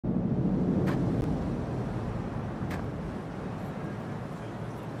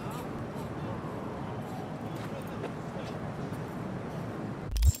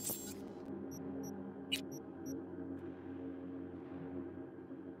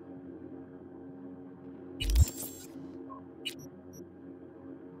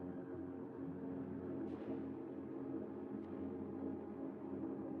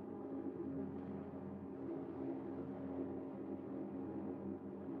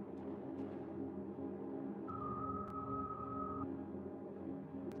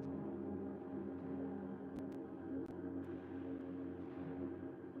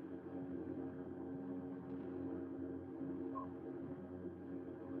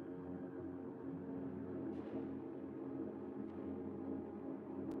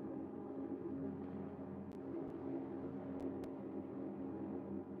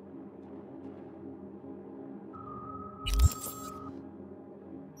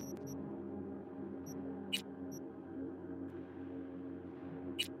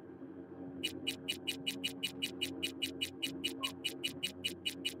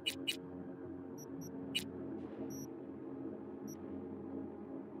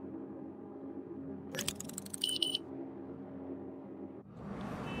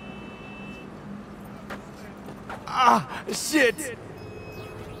Ah, shit!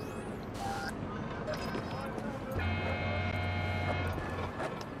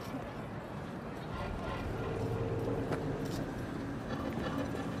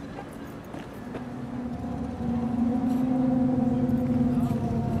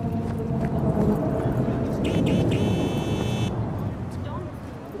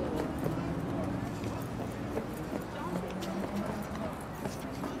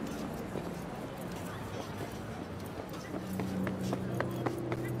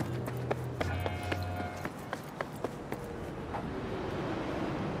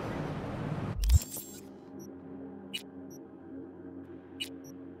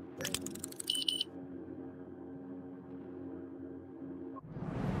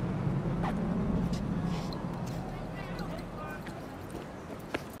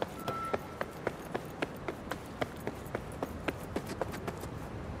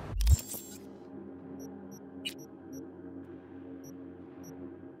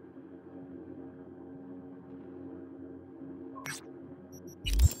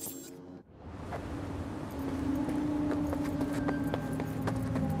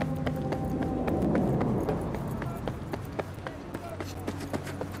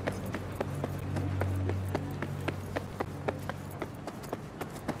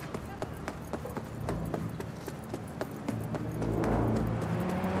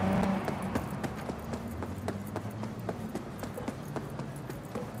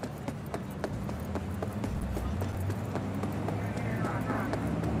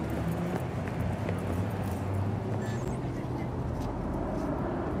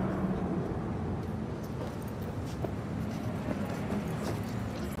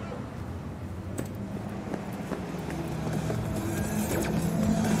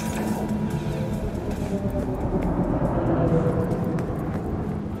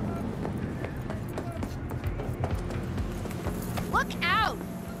 Look out!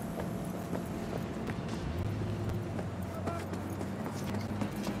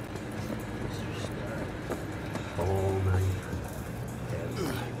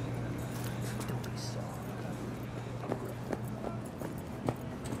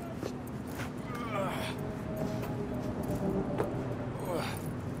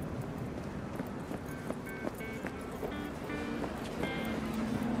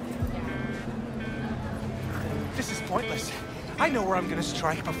 This is pointless. I know where I'm gonna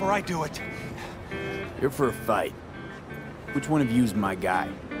strike before I do it. You're for a fight. Which one of you's my guy?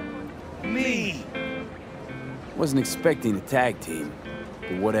 Me! Wasn't expecting a tag team,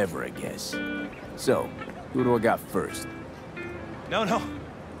 but whatever, I guess. So, who do I got first? No.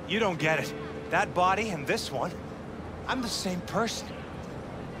 You don't get it. That body and this one, I'm the same person.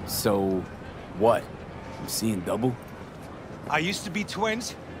 So, what? I'm seeing double? I used to be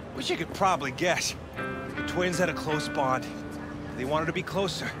twins, which you could probably guess. The twins had a close bond. They wanted to be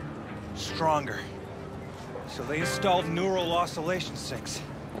closer, stronger. So they installed neural oscillation sinks.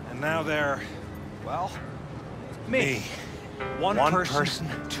 And now they're, well, me. One person,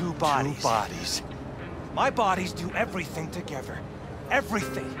 two bodies. My bodies do everything together.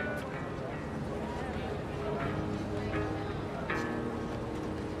 Everything.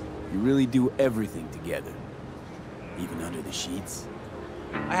 You really do everything together? Even under the sheets?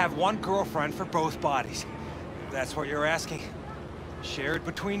 I have one girlfriend for both bodies. If that's what you're asking. Shared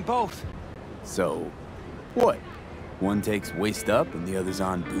between both. So, what? One takes waist up and the other's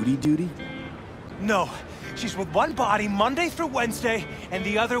on booty duty? No, she's with one body Monday through Wednesday, and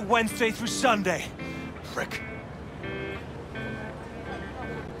the other Wednesday through Sunday. Frick.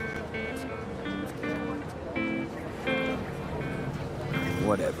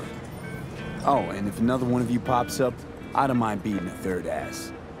 Whatever. Oh, and if another one of you pops up, I don't mind beating a third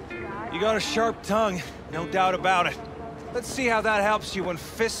ass. You got a sharp tongue, no doubt about it. Let's see how that helps you when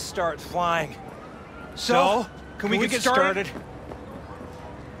fists start flying. So, can we get started?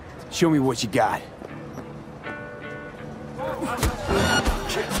 Show me what you got.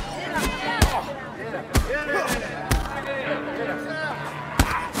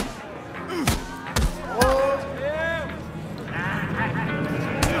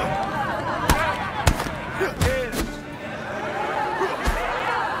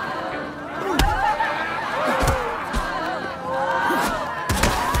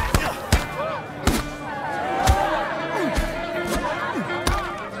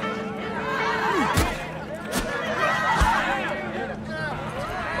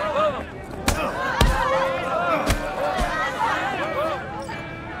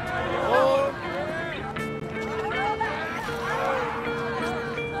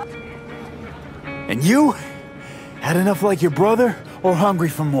 And you? Had enough like your brother, or hungry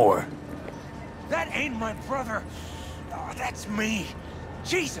for more? That ain't my brother. Oh, that's me.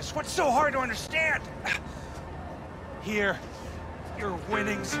 Jesus, what's so hard to understand? Here, your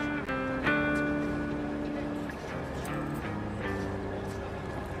winnings.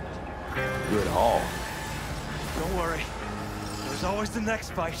 Good haul. Don't worry. There's always the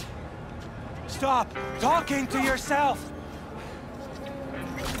next fight. Stop talking to yourself!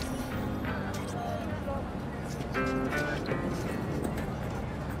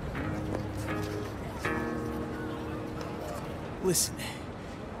 Listen,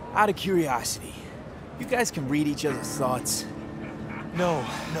 out of curiosity, you guys can read each other's thoughts. No.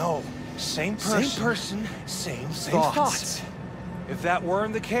 Same person, same thoughts. If that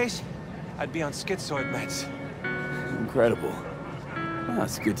weren't the case, I'd be on schizoid meds. Incredible. Well,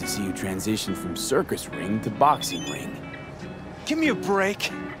 it's good to see you transition from circus ring to boxing ring. Give me a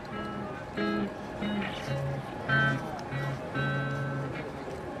break.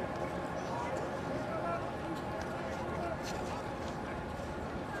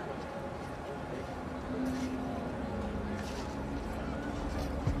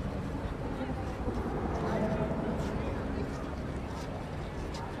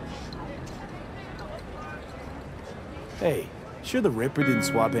 Hey, sure the Ripper didn't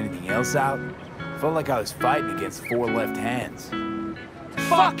swap anything else out? Felt like I was fighting against 4 left hands.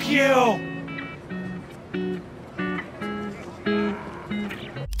 Fuck you!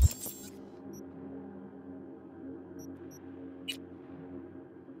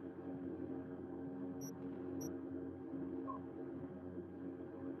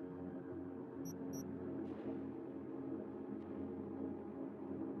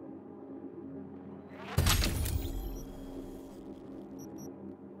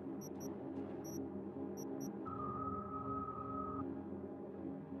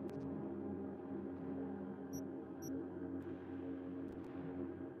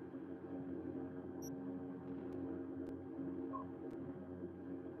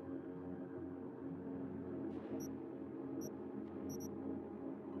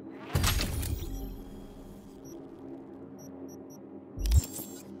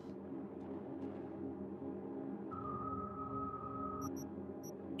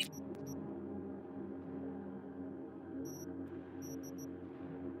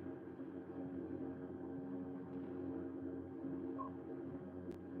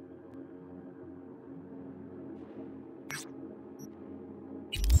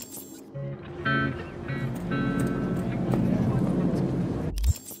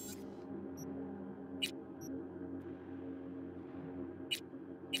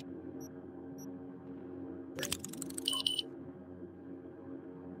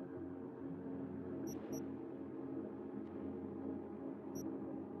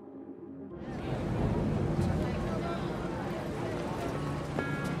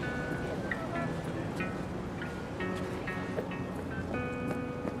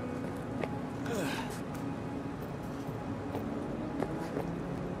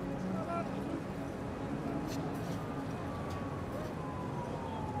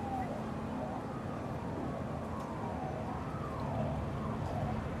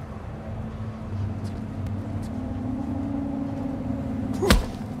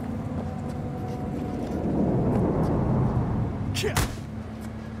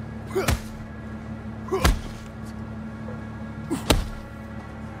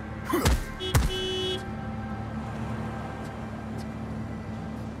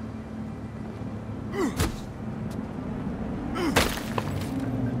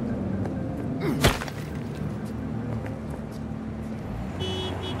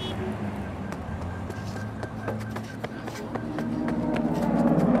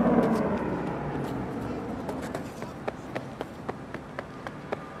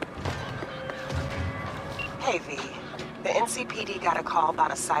 Hey, V. The NCPD got a call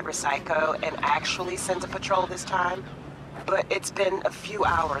about a cyber psycho and actually sent a patrol this time. But it's been a few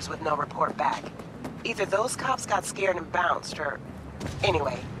hours with no report back. Either those cops got scared and bounced, or...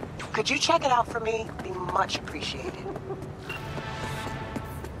 Anyway, could you check it out for me? Be much appreciated.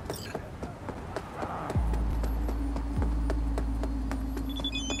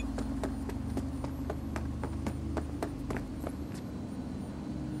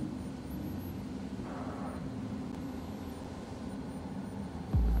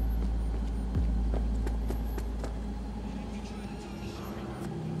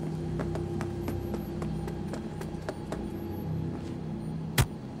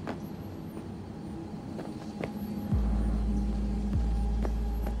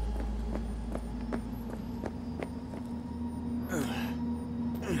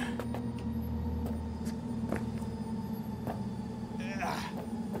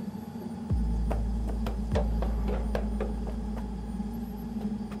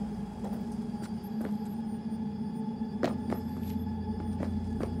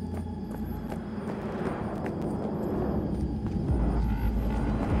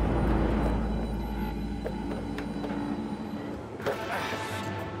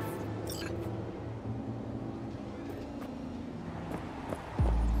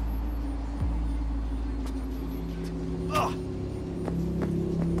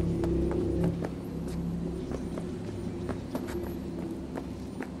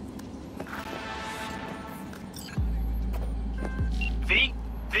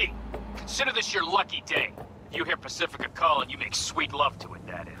 Consider this your lucky day. If you hear Pacifica calling, you make sweet love to it,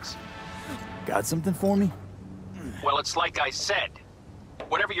 that is. Got something for me? Well, it's like I said.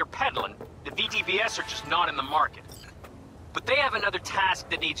 Whatever you're peddling, the VTVS are just not in the market. But they have another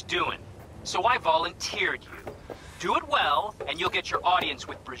task that needs doing, so I volunteered you. Do it well, and you'll get your audience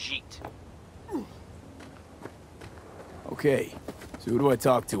with Brigitte. Okay, so who do I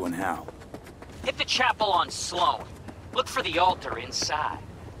talk to and how? Hit the chapel on Sloan. Look for the altar inside.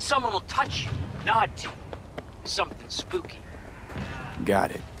 Someone will touch you, nod to you. Something spooky.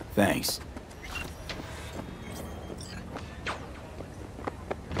 Got it. Thanks.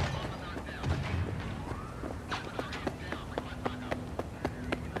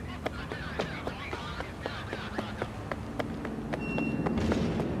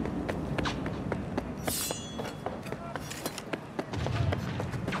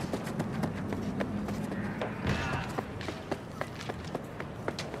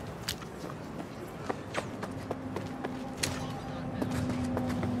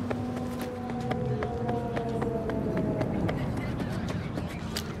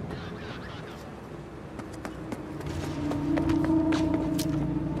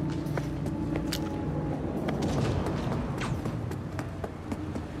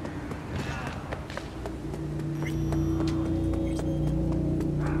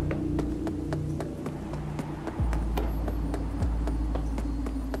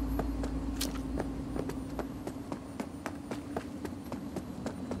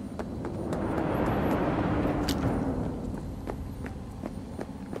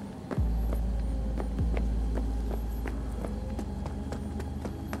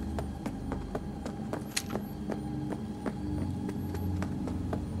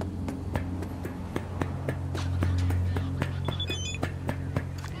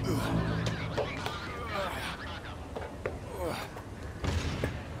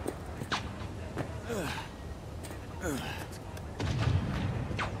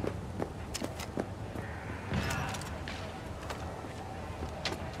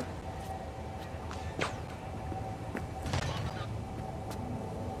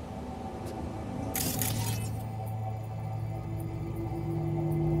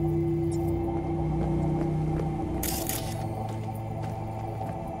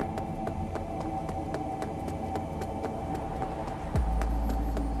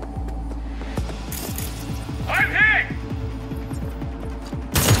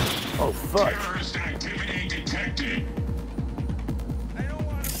 Fuck. Terrorist activity detected.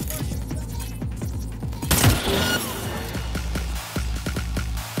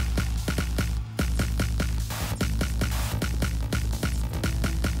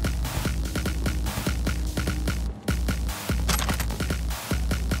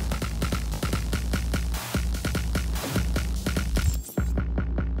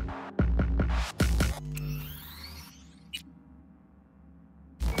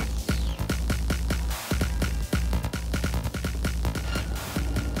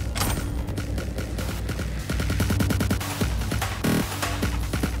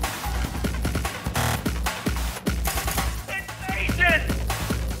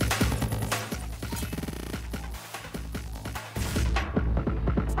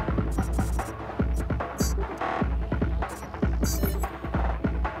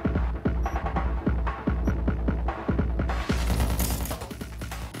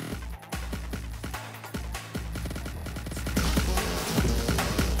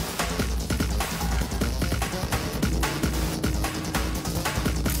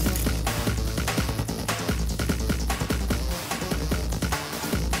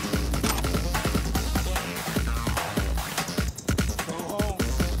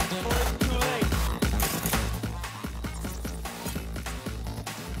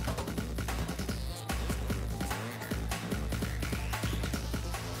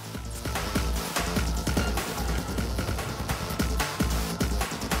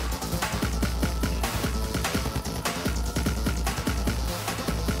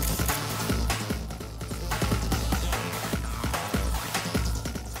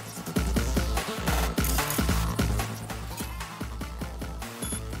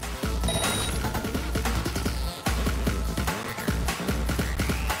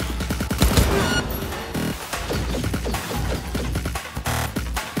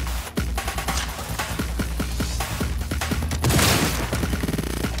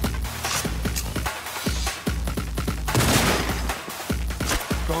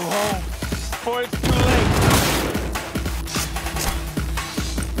 Go home, before it's too late.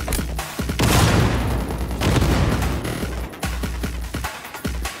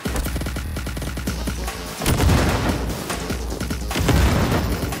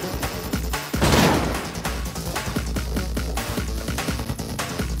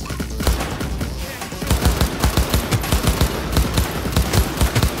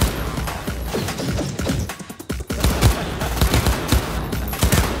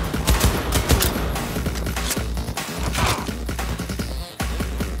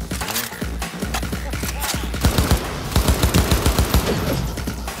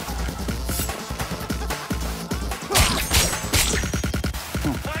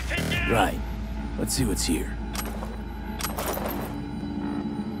 Right. Let's see what's here.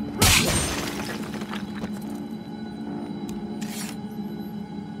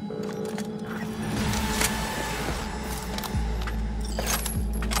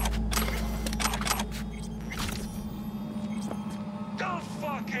 Don't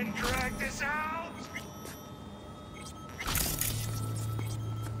fucking drag this out!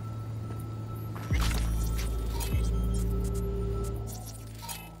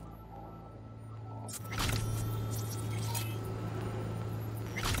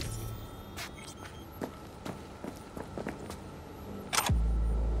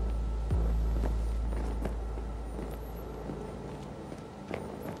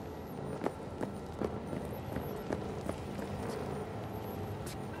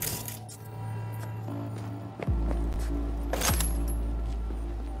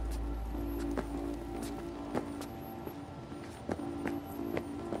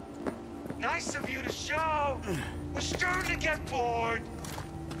 Nice of you to show. We're starting to get bored.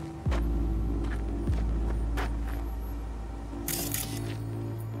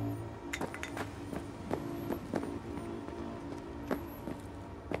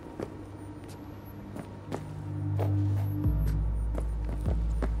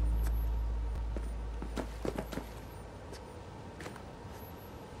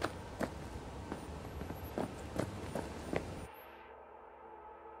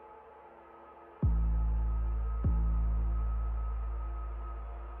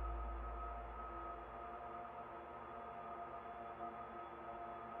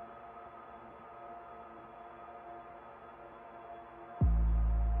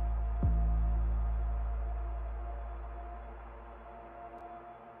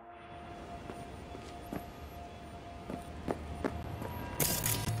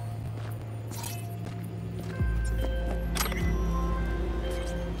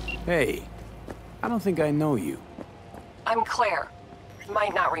 Hey, I don't think I know you. I'm Claire. You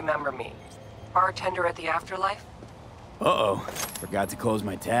might not remember me. Bartender at the Afterlife? Uh-oh. Forgot to close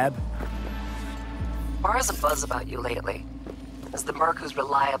my tab? Bar has a buzz about you lately. As the merc who's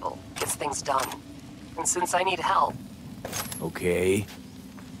reliable, gets things done. And since I need help, Okay.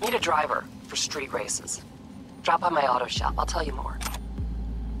 need a driver for street races. Drop by my auto shop, I'll tell you more.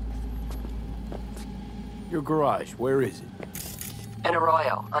 Your garage, where is it? In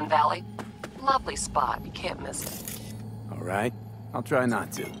Arroyo, on Valley. Lovely spot, you can't miss it. All right. I'll try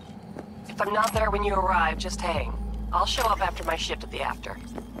not to. If I'm not there when you arrive, just hang. I'll show up after my shift at the After.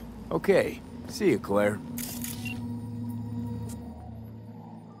 Okay. See you, Claire.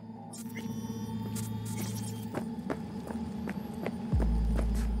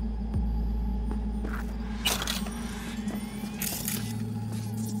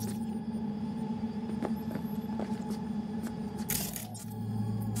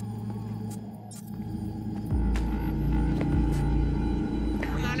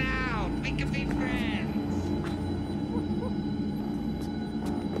 Come on out. We can be friends.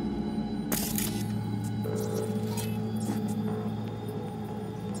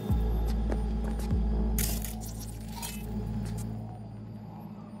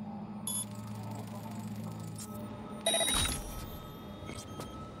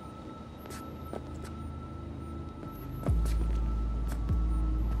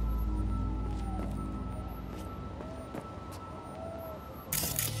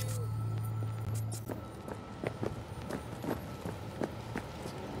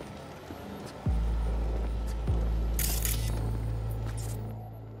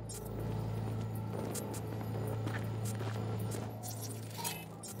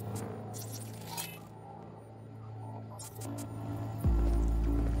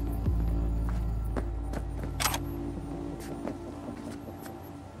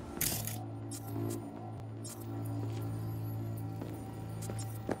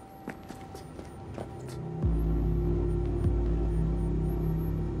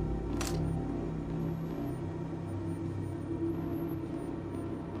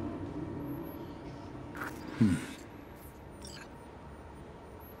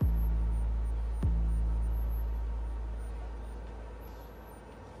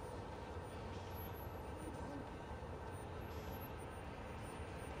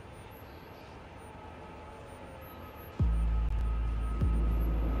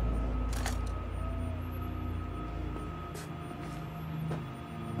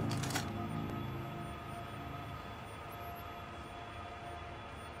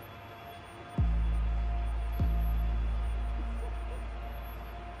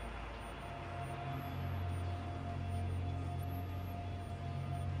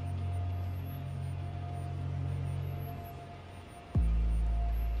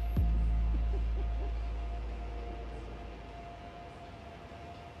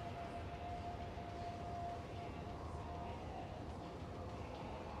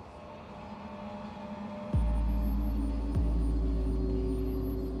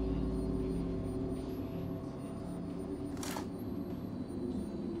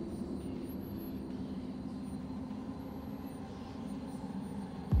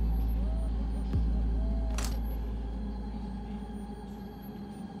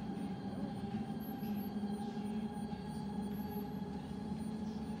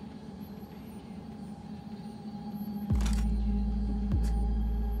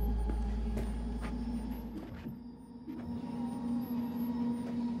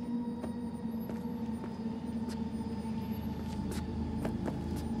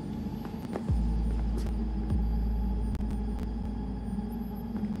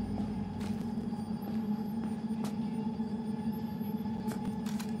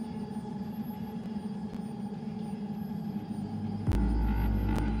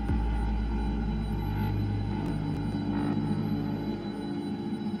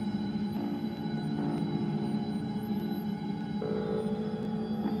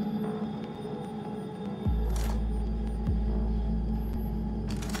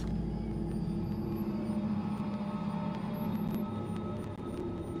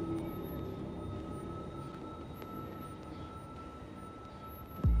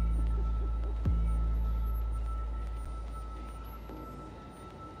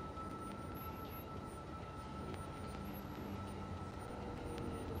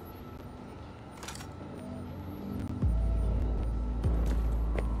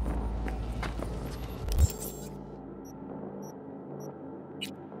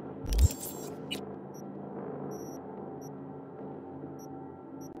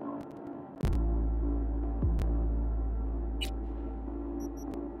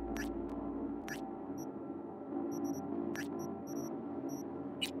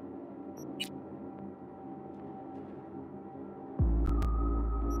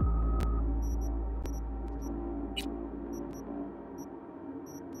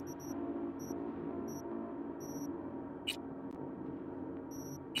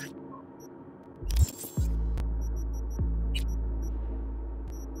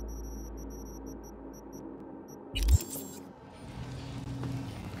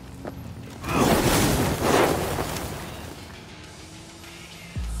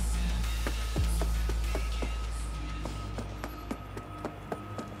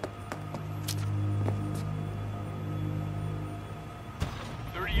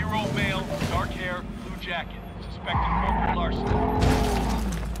 40-year-old male, dark hair, blue jacket. Suspected corporate larceny.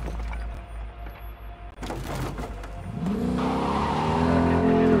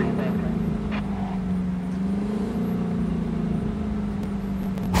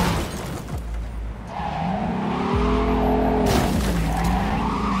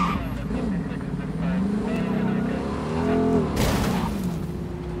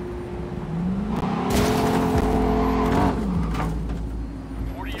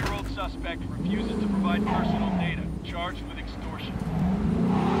 Suspect refuses to provide personal data, charged with extortion.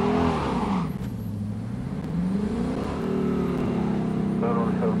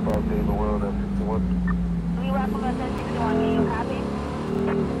 We welcome us at 61. Can you copy?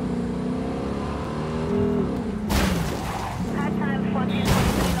 Hot time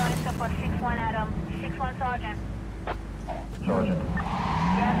 1423 noise for 61 Adam. 61 Sergeant. Sergeant.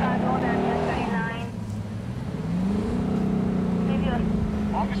 Yes, I know that. Just 39. Previous.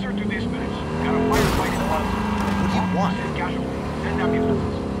 Officer to dispatch. Got a firefight in London. What do you want? Send casualties. Send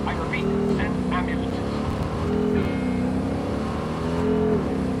ambulances. I repeat, send ambulances.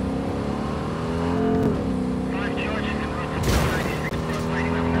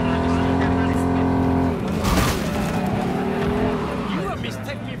 You were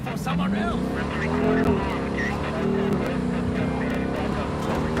mistaking me for someone else.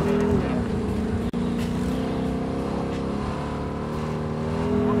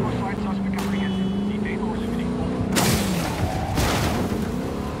 Northwest suspect apprehended. Detained or limiting movement.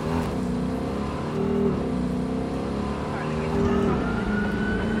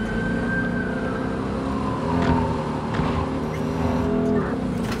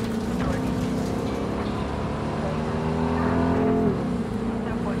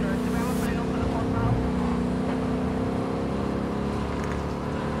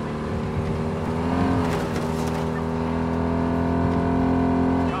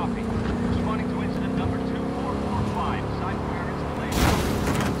 Copy. Responding to incident number 2445. Cyberware installation.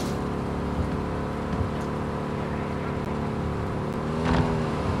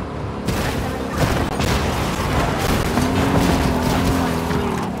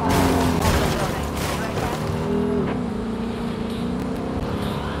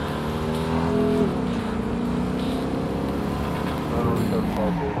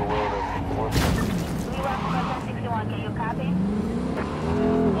 We welcome us at 61. Can you copy?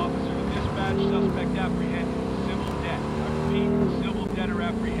 Officer to dispatch, suspect apprehended. Civil debt. I repeat, civil debtor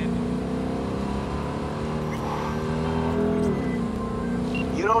apprehended.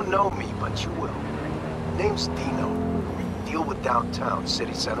 You don't know me, but you will. Name's Dino. Deal with downtown,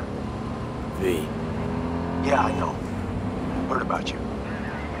 city center. V. Yeah, I know. Heard about you.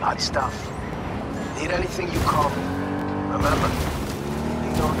 Hot stuff. Need anything, you call me. Remember,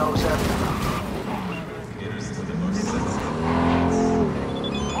 Dino knows everything.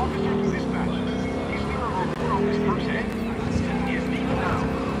 Officer to dispatch. Is there a report on this person? Is Dino now?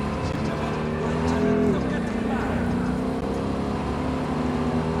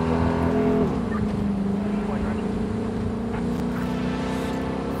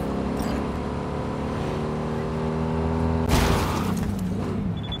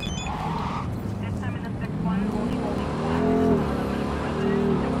 This time in the 6-1, holding 1.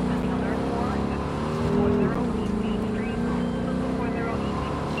 Sending alert for 40 East Main Street. 40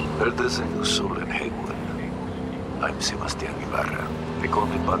 East. Heard there's a new soul in Haywood. I'm Sebastian Ibarra. They call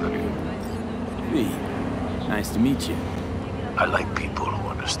me Padre. V. Nice to meet you. I like people who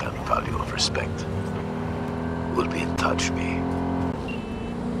understand the value of respect. We'll be in touch, V.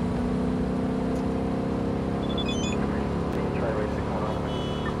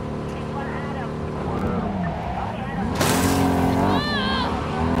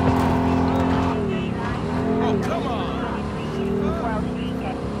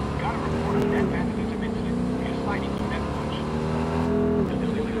 Got a report of net vandalism incident. He is fighting through that punch.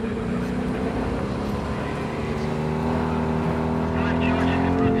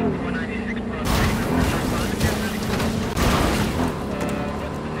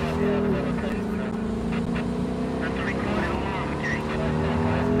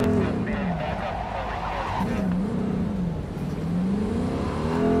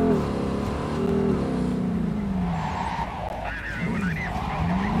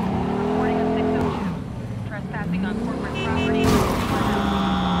 Reporting of 602. Trespassing on corporate property.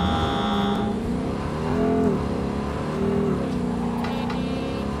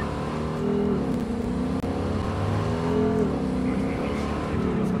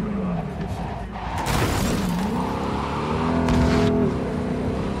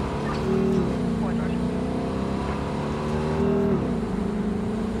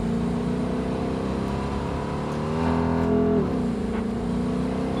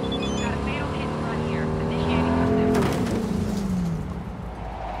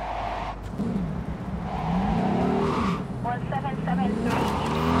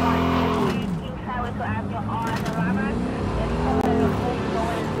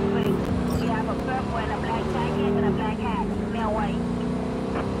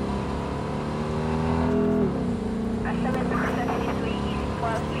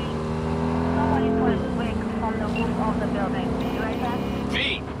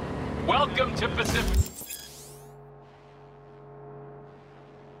 Welcome to Pacific.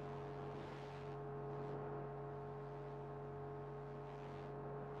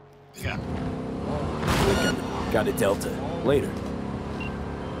 Yeah. Got a Delta. Later.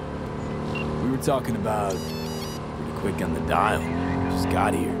 We were talking about pretty quick on the dial. Just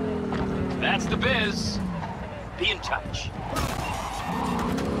got here. That's the biz. Be in touch.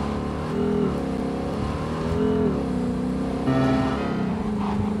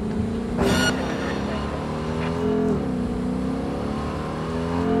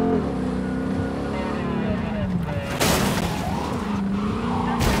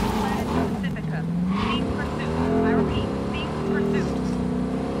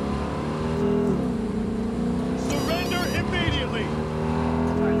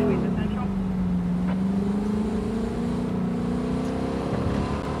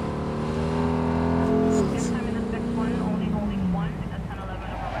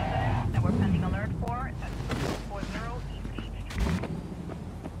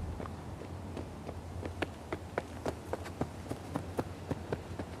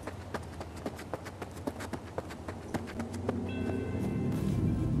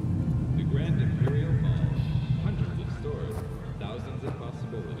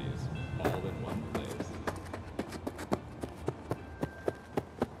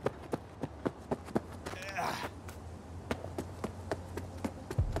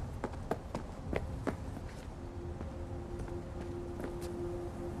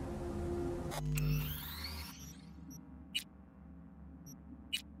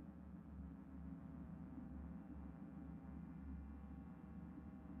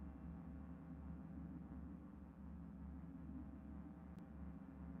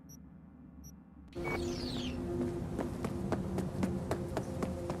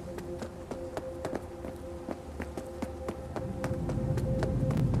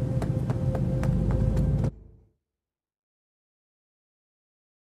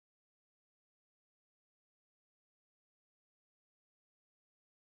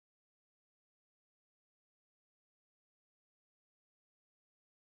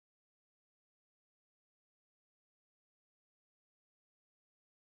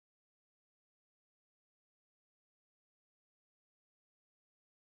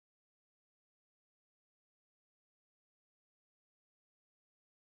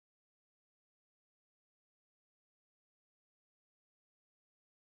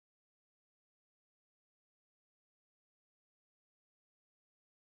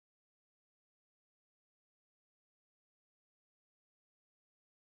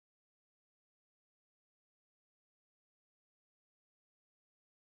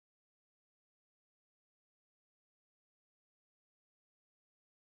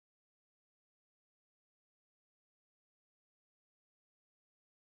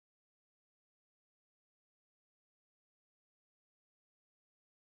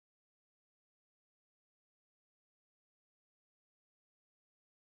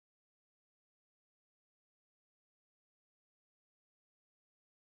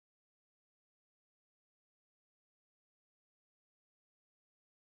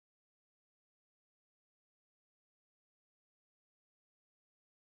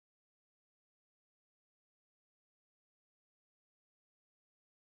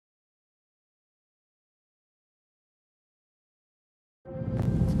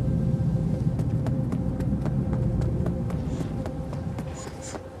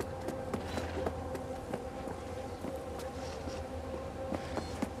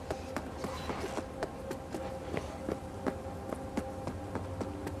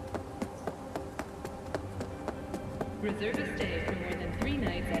 Reserve a stay for more than 3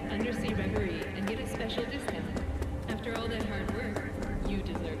 nights at Undersea Reverie and get a special discount. After all that hard work, you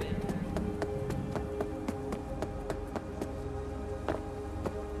deserve it.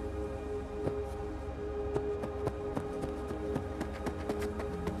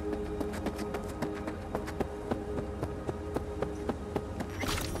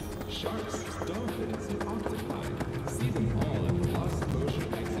 Sharks, dolphins, and octopi. See them all at the Lost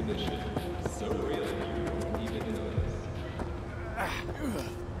Ocean exhibition. So real, you won't even notice.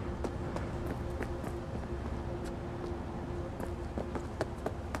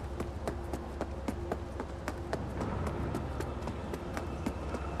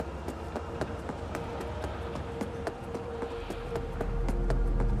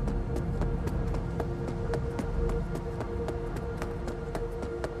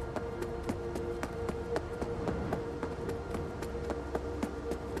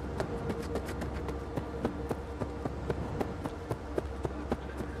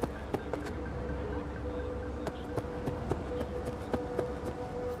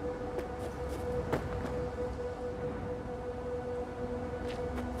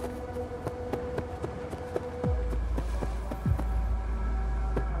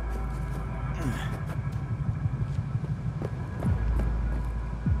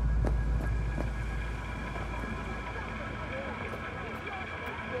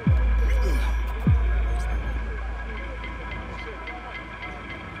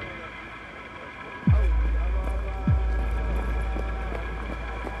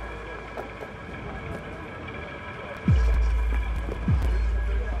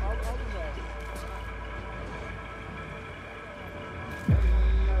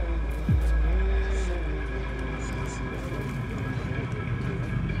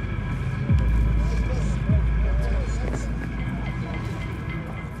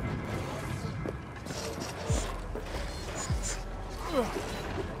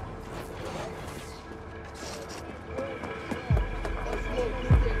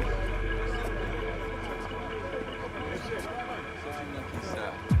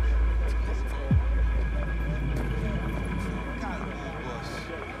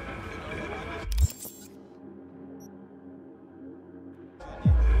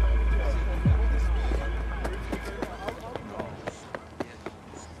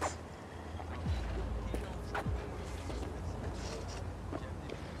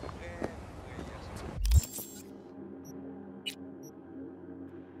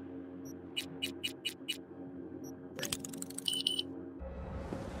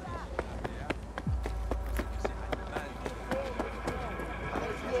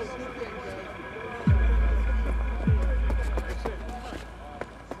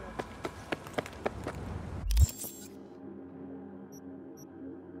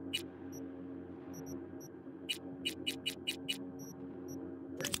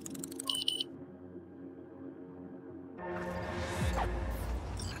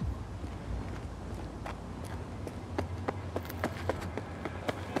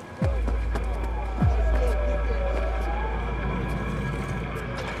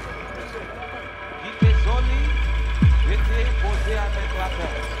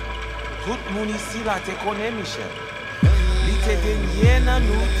 Tout moun ici la te connaît, Michel. Li te denye nan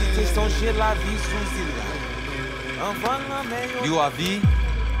nou ki te sonje la vie sous île la. Enfant la meilleure. You are V?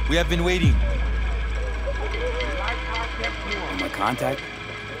 We have been waiting. My contact?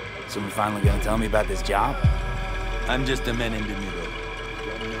 Someone finally gonna tell me about this job? I'm just a man in the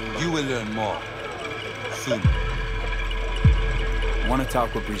middle. You will learn more. Soon. Want to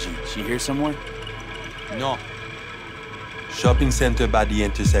talk with Brigitte. She here somewhere? No. Shopping center by the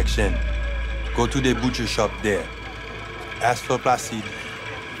intersection. Go to the butcher shop there. Ask for Placide.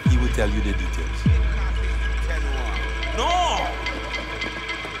 He will tell you the details. No!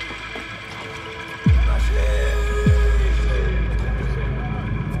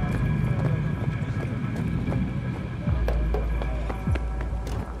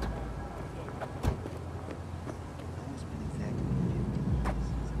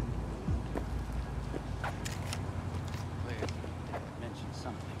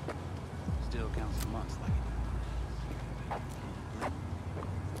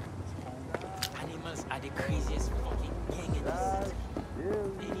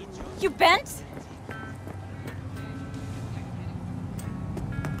 You bent?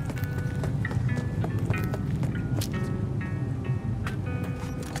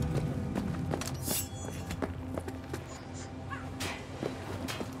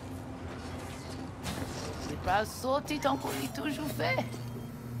 C'est pas sauté tant qu'on est toujours fait.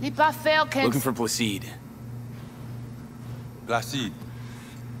 Les pas faire qu'un... Looking for Placide. Placide.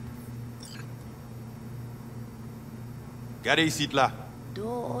 Regardez ici, là.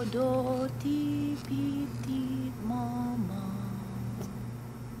 Dodo, ti, piti, maman.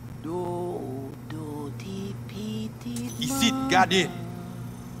 Dodo, ti, piti, Ici, regardez.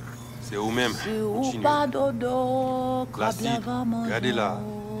 C'est vous-même. Continuez. pas dodo, Placide, regardez là.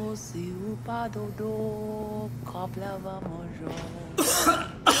 Si ou pas dodo, cop la va manger.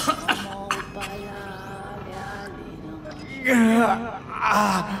 Maman ou pas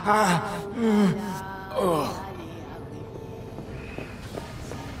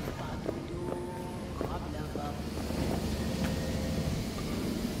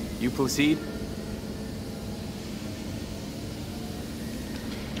You Placide?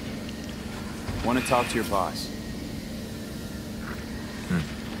 Want to talk to your boss.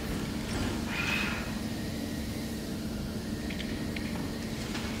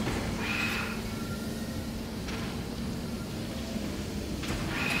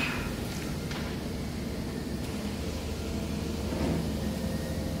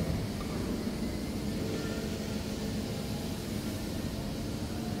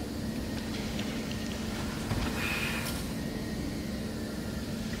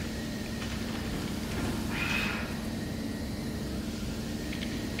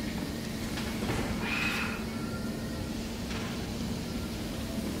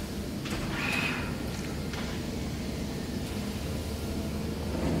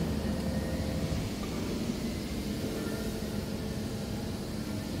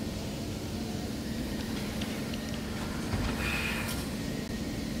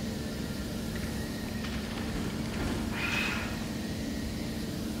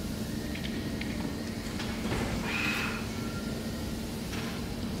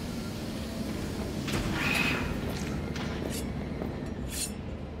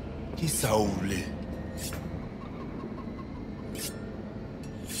 Qui ça ouvre?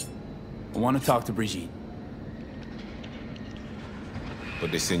 I want to talk to Brigitte.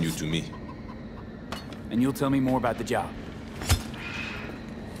 But they send you to me. And you'll tell me more about the job.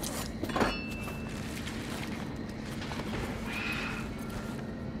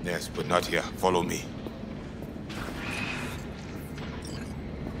 Yes, but not here. Follow me.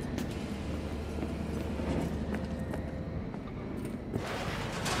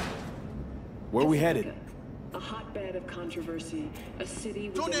 Where are we headed? A hotbed of controversy, a city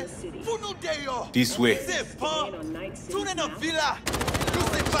within a city. This way.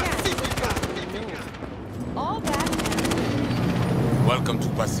 All that. Welcome to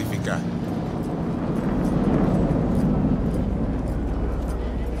Pacifica.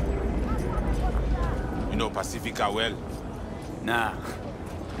 You know Pacifica well? Nah.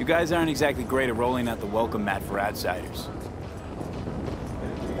 You guys aren't exactly great at rolling out the welcome mat for outsiders.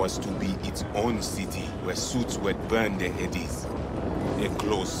 Was to be its own city where suits would burn their headies. A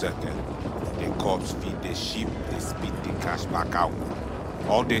closed circle. The cops feed the sheep, they spit the cash back out.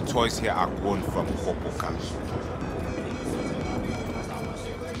 All the toys here are grown from Hopo cash.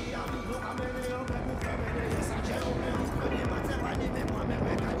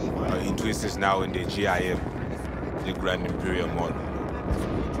 Our interest is now in the GIM, the Grand Imperial Mall.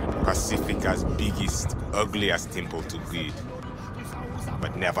 Pacifica's biggest, ugliest temple to greed.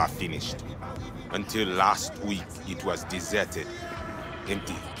 But never finished. Until last week, it was deserted,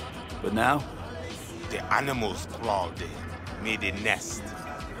 empty. But now? The animals crawled there, made a nest.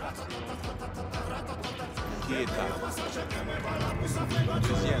 Hey,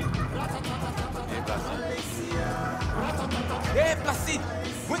 Placide!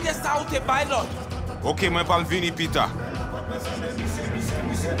 When you start to buy lot? Ok, mwen pa vini, Peter.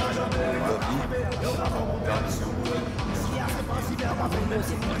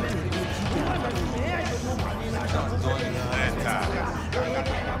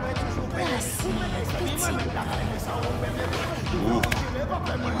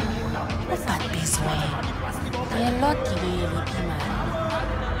 Pas besoin. Il y a l'autre qui veut y aller plus mal.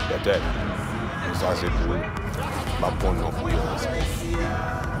 Peut-être. Mais ça, c'est pour pas bon non plus.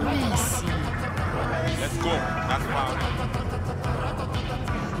 Merci. Let's go. That's fine.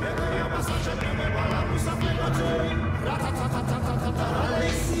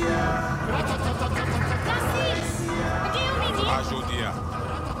 Ah, Jodia.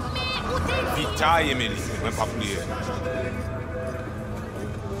 Vita, Emily. Même pas prier.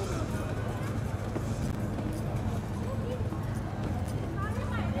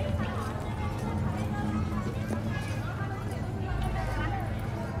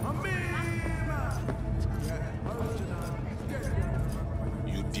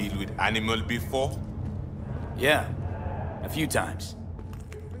 You deal with animal before? Yeah, a few times.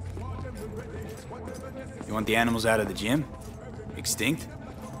 You want the animals out of the gym? Extinct?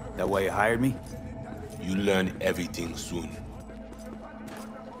 That why you hired me? You learn everything soon.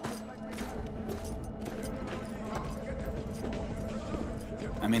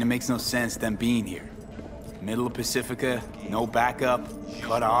 I mean, it makes no sense them being here. Middle of Pacifica, no backup,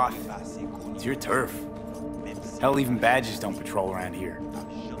 cut off. It's your turf. Hell, even badges don't patrol around here.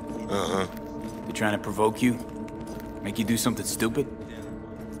 Uh-huh. They trying to provoke you? Make you do something stupid?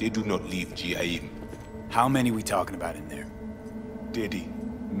 They do not leave GIM. How many we talking about in there? 30,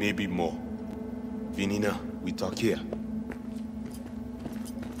 maybe more. Vinina, we talk here.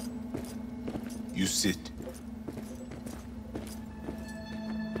 You sit.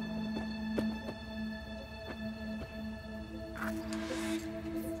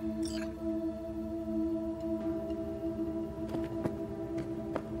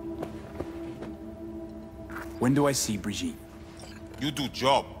 When do I see Brigitte? You do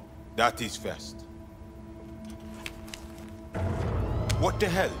job. That is first. What the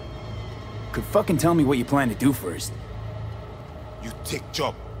hell? Could fucking tell me what you plan to do first. You take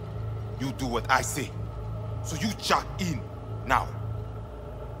job. You do what I say. So you check in now.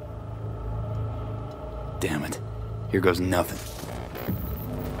 Damn it. Here goes nothing.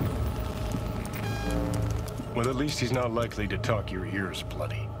 Well, at least he's not likely to talk your ears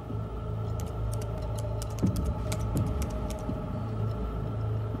bloody.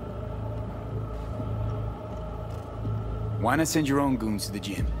 Why not send your own goons to the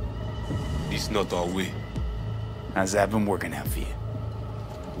gym? It's not our way. How's that been working out for you?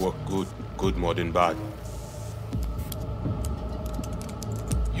 Work good. Good more than bad.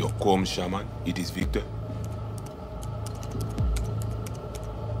 Your calm shaman, it is Victor.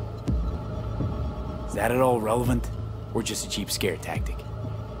 Is that at all relevant? Or just a cheap scare tactic?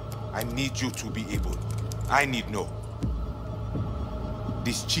 I need you to be able. I need know.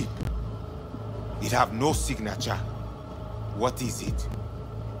 This chip. It have no signature. What is it?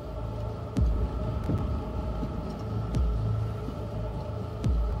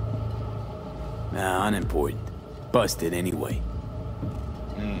 Nah, unimportant. Busted anyway.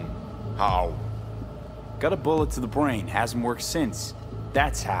 How? Got a bullet to the brain. Hasn't worked since.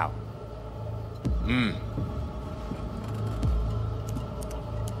 That's how.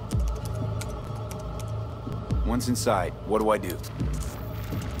 Once inside, what do I do?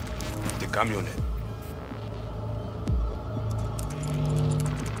 The camionette.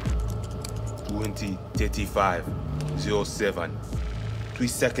 2035 07. 3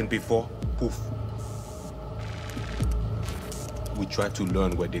 seconds before, poof. We try to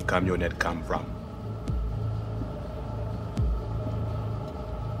learn where the camionette come from.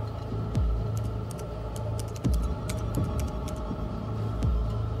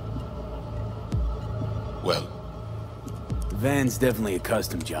 Well, Van's definitely a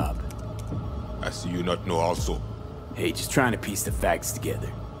custom job. I see you not know also. Hey, just trying to piece the facts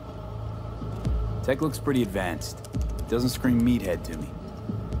together. Tech looks pretty advanced. Doesn't scream meathead to me.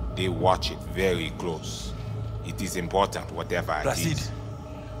 They watch it very close. It is important, whatever it Placide. is.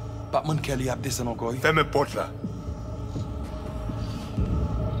 Batman Kelly ap desen ankoy. Fais-moi porte là.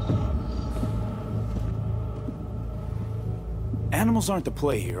 Animals aren't the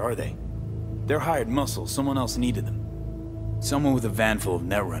play here, are they? They're hired muscle. Someone else needed them. Someone with a van full of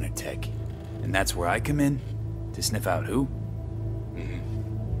Netrunner tech. And that's where I come in? To sniff out who?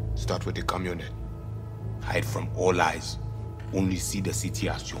 Start with the camionette. Hide from all eyes. Only see the city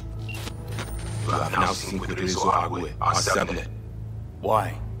as you. You have now seen Rizzo Agwe, our assembly.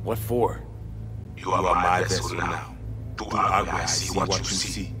 Why? What for? You are my vessel now. To Agwe, I see what you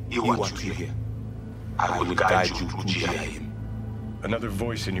see. Hear what you hear. I will guide you through Jihim. Another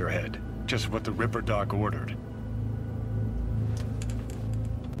voice in your head. Just what the Ripper Doc ordered.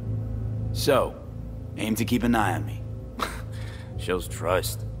 So, aim to keep an eye on me. Shows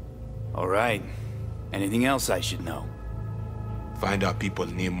trust. All right. Anything else I should know? Find our people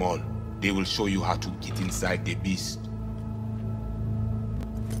near Mall. They will show you how to get inside the beast.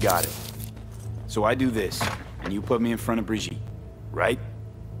 Got it. So I do this, and you put me in front of Brigitte, right?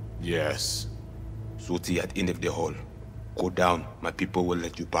 Yes. Soti at end of the hall. Go down. My people will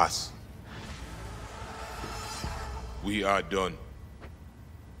let you pass. We are done.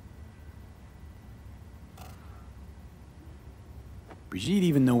 Brigitte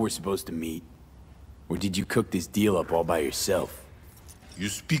even know we're supposed to meet? Or did you cook this deal up all by yourself? You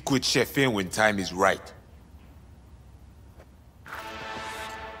speak with Chefin when time is right.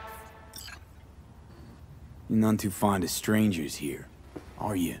 You're none too fond of strangers here,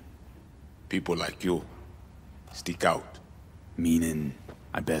 are you? People like you. Stick out. Meaning,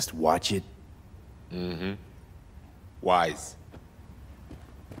 I best watch it? Mm-hmm. Wise.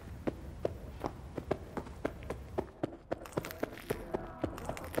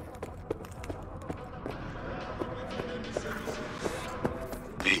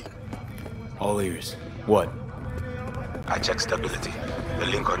 V. All ears. What? I checked stability. The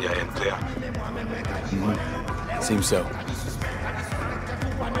link on your end clear. Seems so.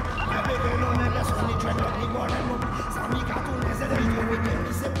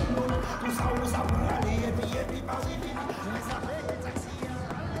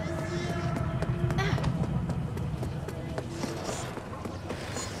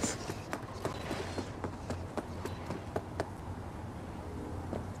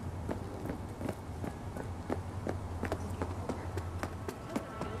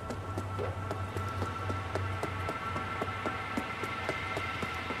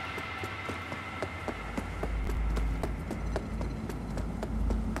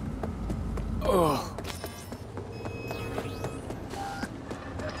 Ugh.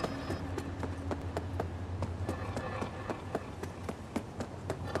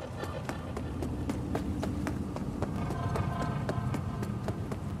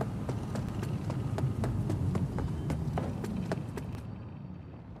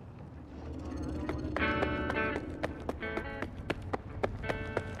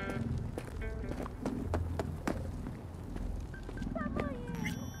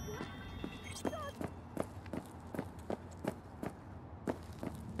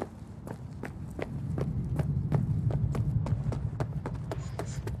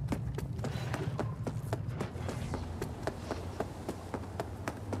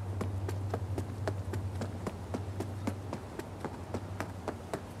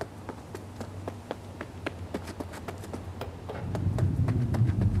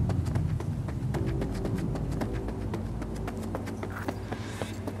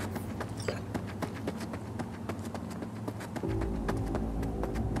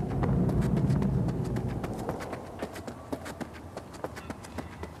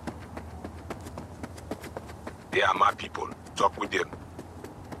 They are my people. Talk with them.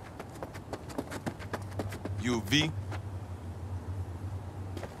 You V?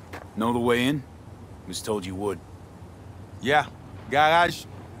 Know the way in? Was told you would. Yeah. Garage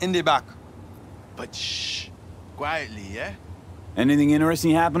in the back. But shh. Quietly, yeah? Anything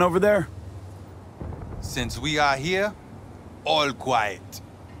interesting happen over there? Since we are here, all quiet.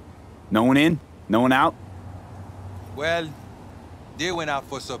 No one in? No one out? Well, they went out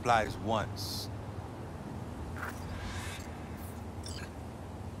for supplies once.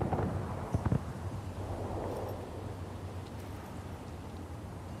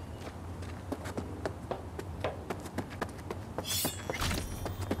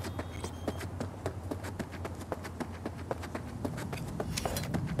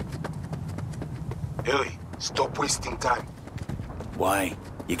 Hurry, stop wasting time. Why?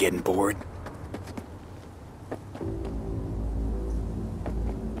 You getting bored?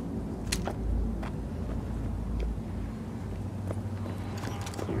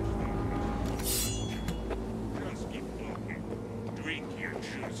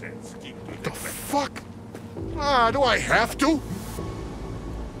 The fuck? Do I have to?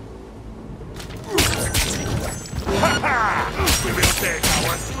 Ha ha! We will take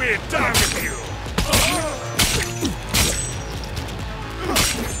our sweet time with you!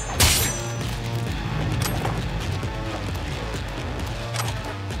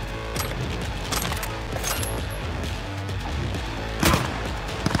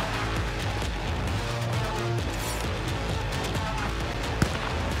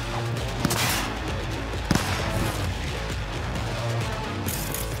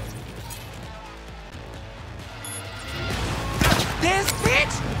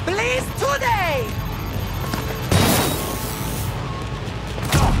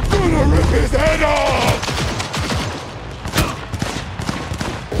 his head off!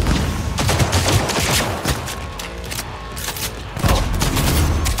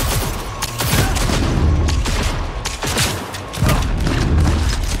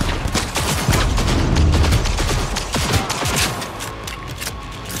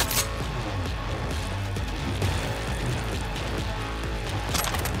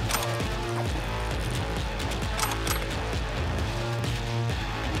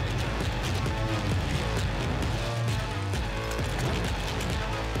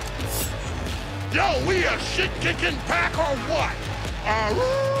 Yo, we a shit-kicking pack or what?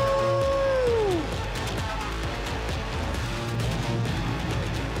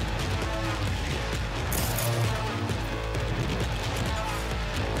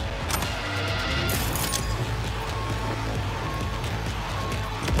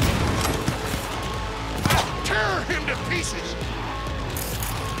 Tear him to pieces!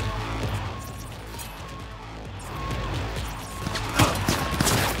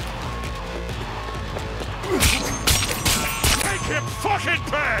 Make him fucking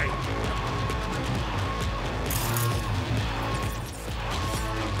pay!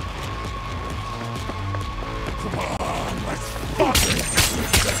 Come on, let's fuck it!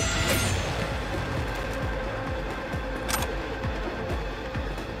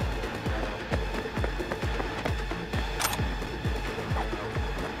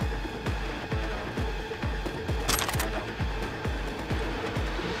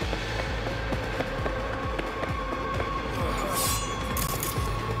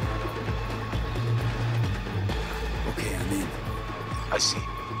 Okay, I'm in. I see.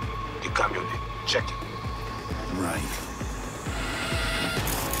 The camionette. Check it. Right.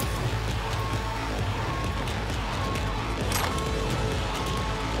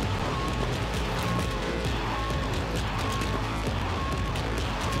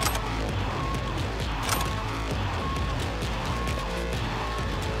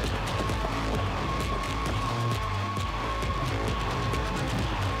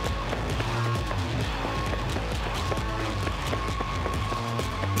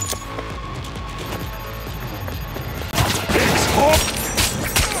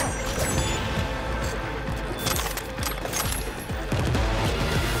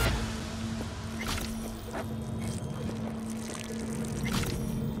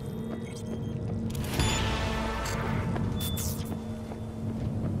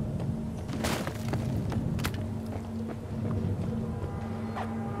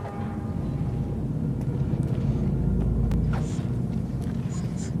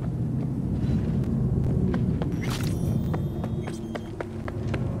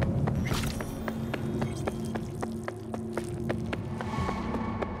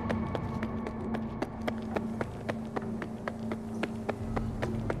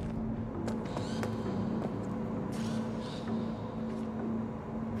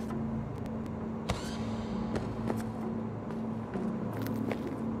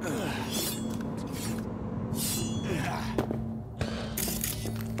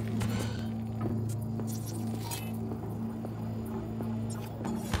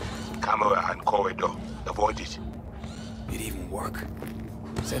 Camera and corridor. Avoid it. It even work.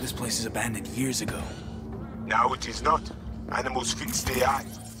 Said this place is abandoned years ago. Now it is not. Animals fix their eye.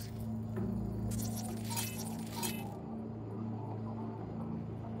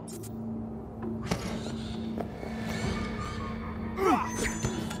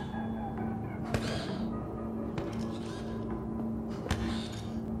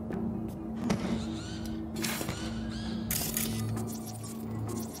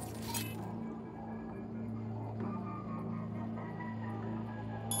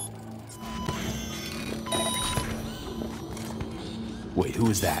 Wait, who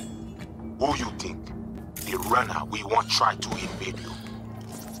is that? Who you think? The runner we won't try to invade you.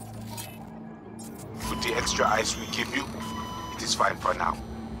 With the extra ice we give you, it is fine for now.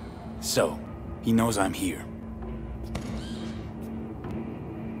 So, he knows I'm here.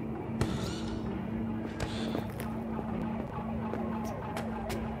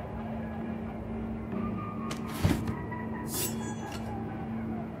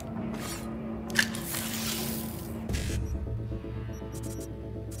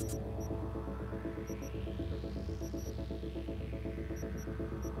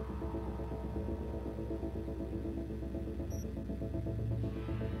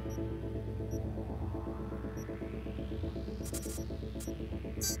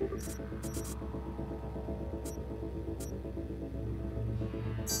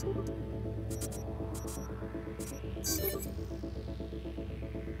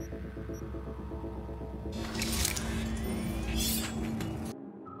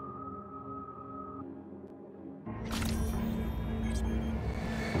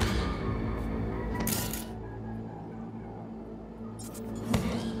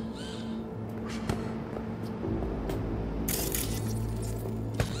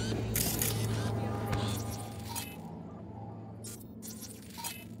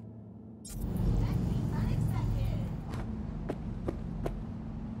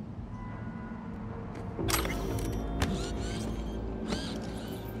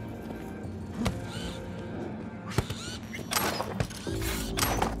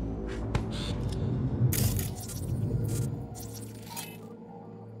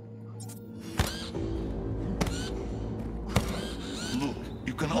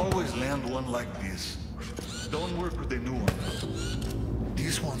 always land one like this. Don't work with the new one.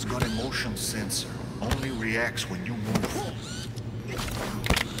 This one's got a motion sensor. Only reacts when you move.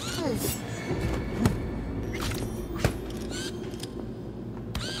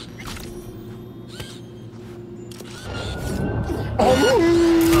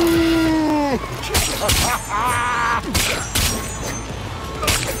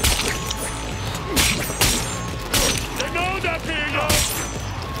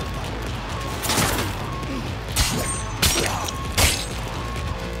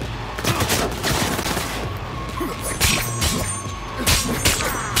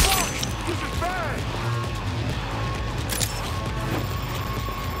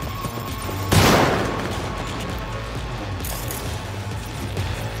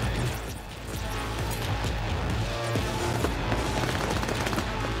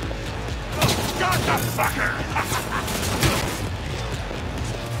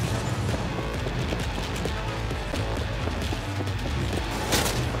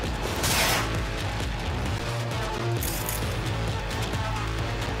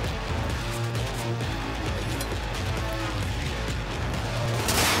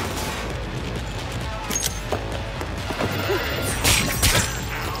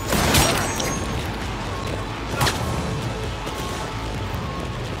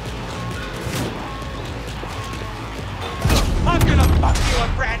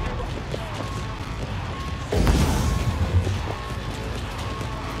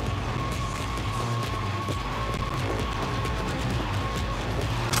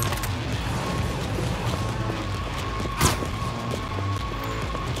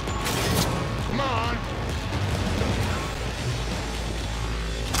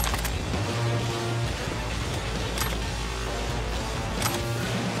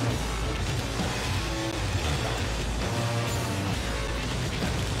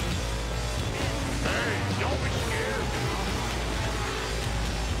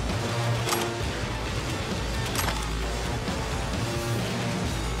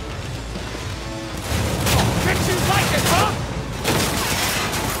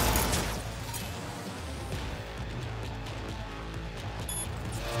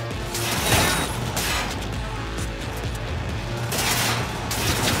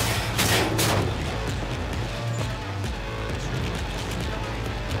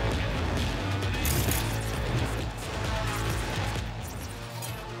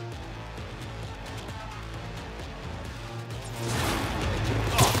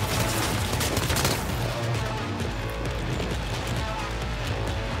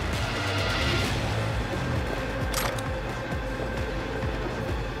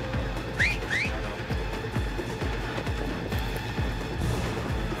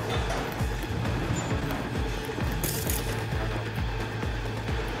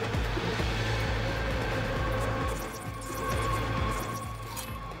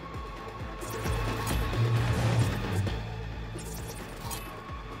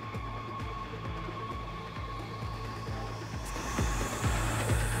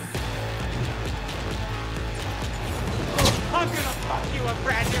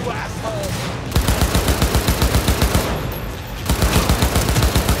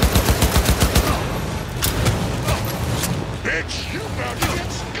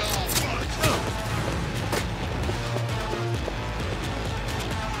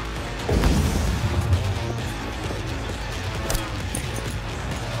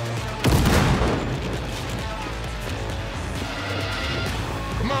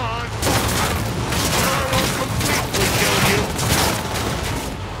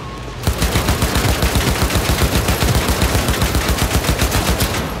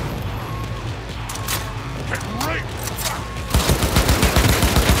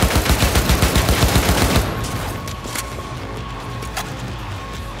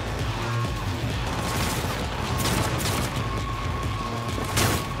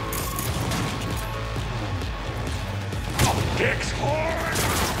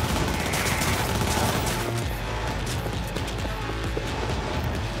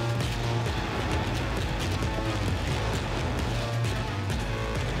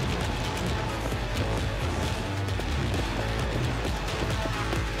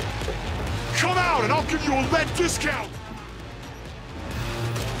 And I'll give you a lead discount!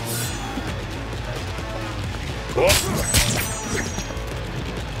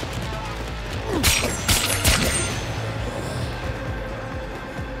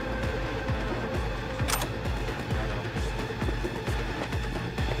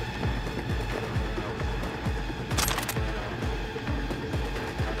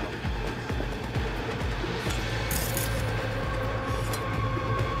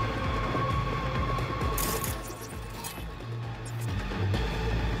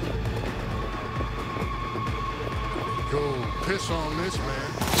 piss on this, man.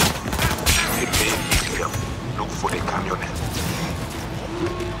 Look for the camionette.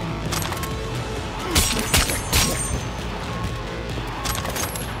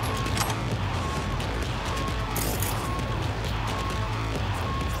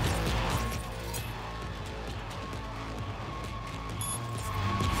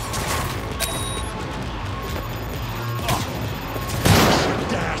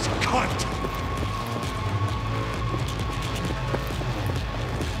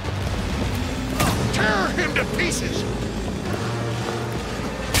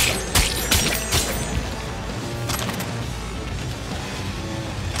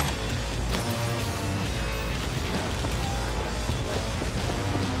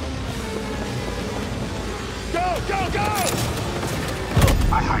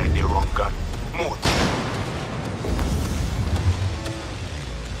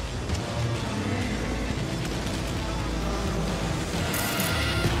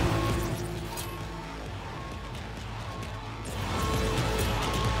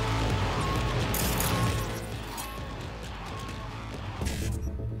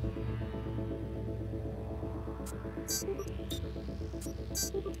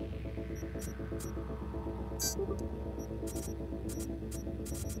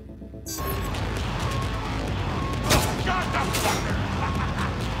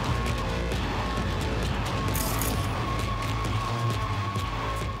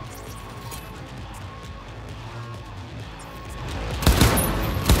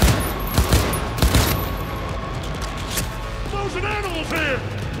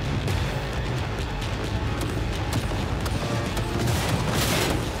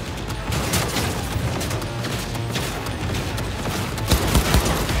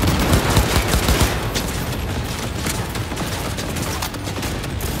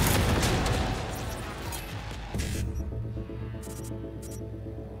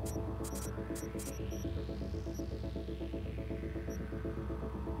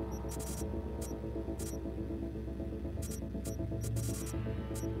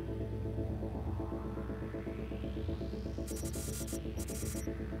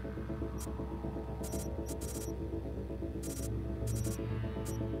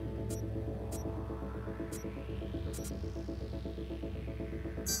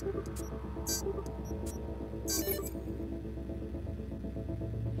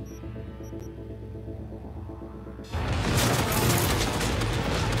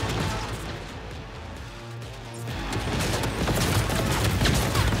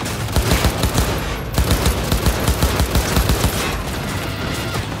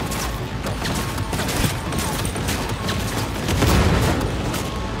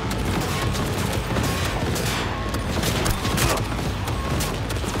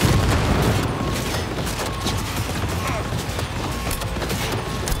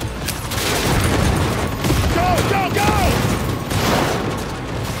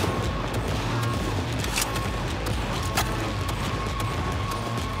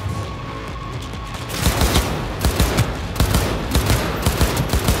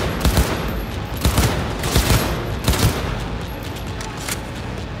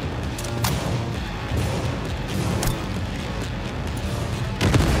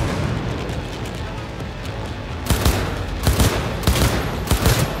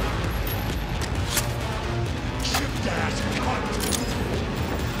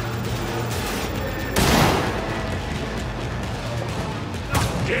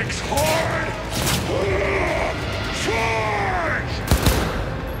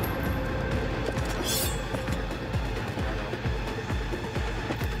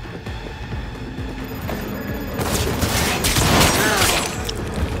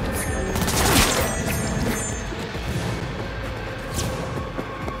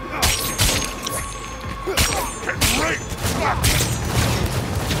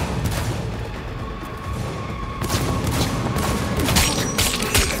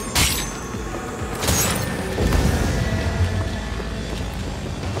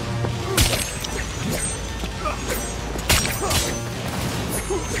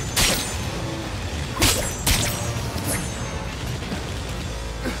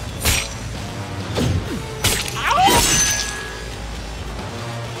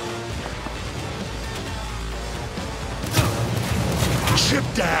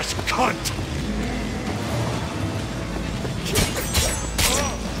 Chipped-ass cunt!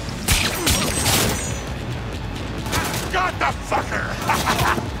 Got the fucker!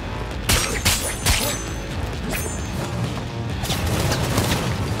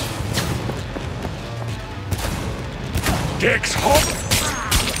 Dicks home!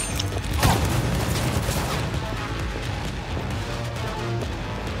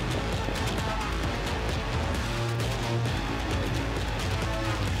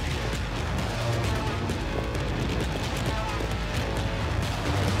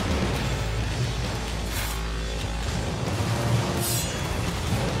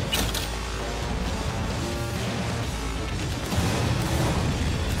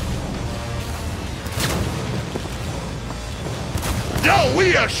 Yo,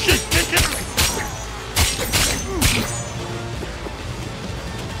 we are shit kicking.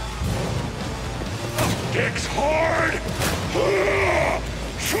 Dicks hard.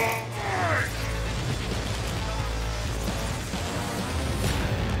 Charge!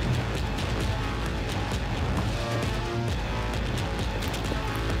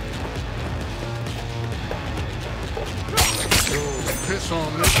 Oh, piss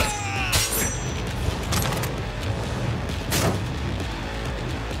on me.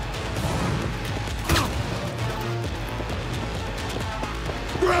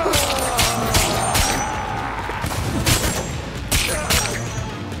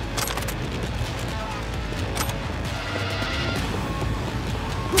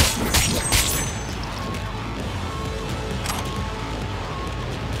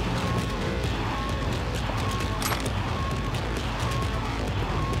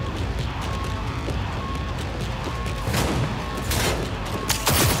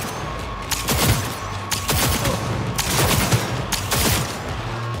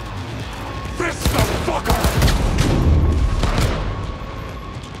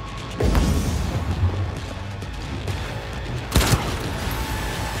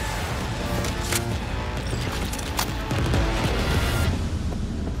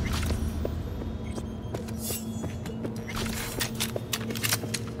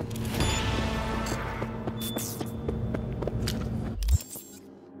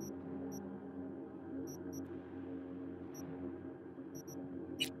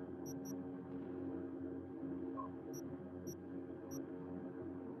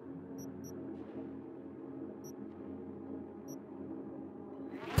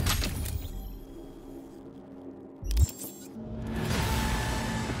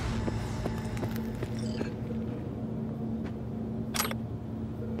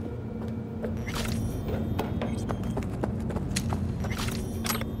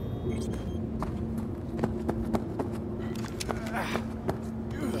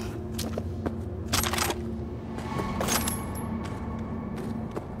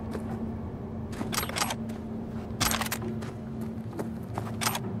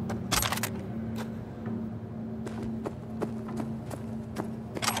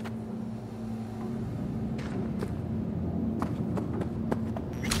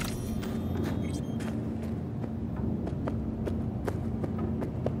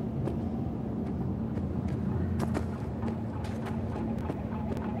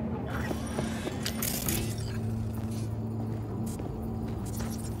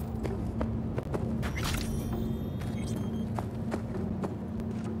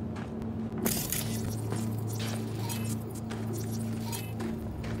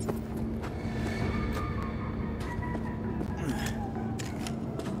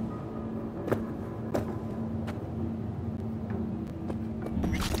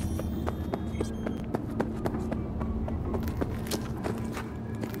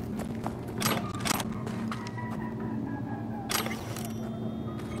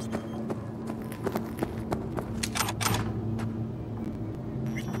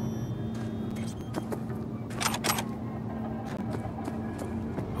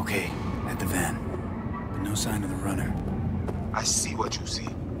 No sign of the runner. I see what you see.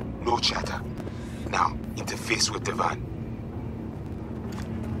 No chatter. Now, interface with the van.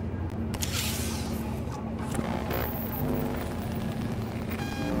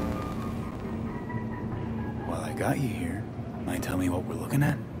 While I got you here, might tell me what we're looking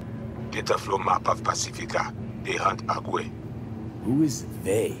at? Data flow map of Pacifica. They hunt Agwe. Who is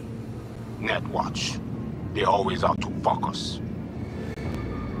they? Netwatch. They always out to fuck us.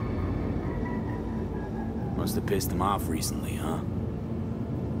 Must have pissed them off recently, huh?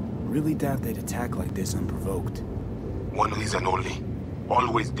 Really doubt they'd attack like this unprovoked. One reason only.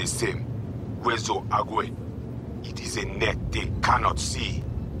 Always the same. Rezo Agwe. It is a net they cannot see,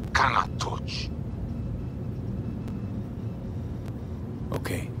 cannot touch.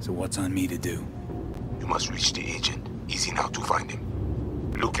 Okay, so what's on me to do? You must reach the agent. Easy now to find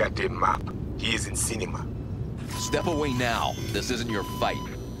him. Look at the map. He is in cinema. Step away now. This isn't your fight.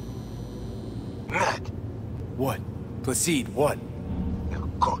 Ned! What? Placide, what?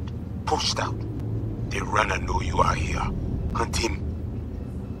 God, pushed out. The runner know you are here. Hunt him.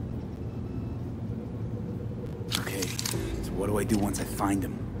 Okay, so what do I do once I find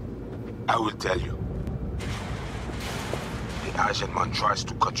him? I will tell you. The Asian man tries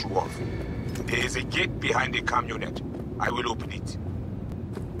to cut you off. There is a gate behind the camionette. I will open it.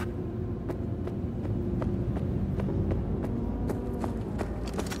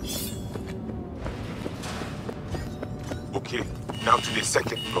 Okay, now to the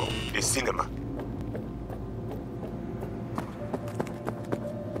second floor, the cinema.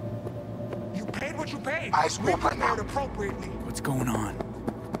 paid. Eyes open now. Appropriately. What's going on?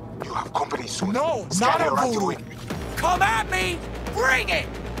 You have company soon. No, Scan not it a right voodoo. away. Come at me! Bring it!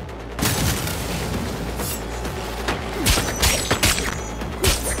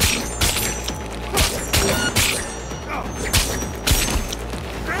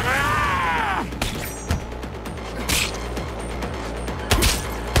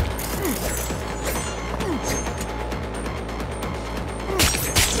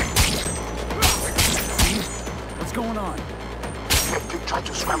 What's going on? They try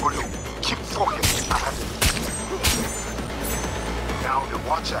to scramble you. Keep focused. Now the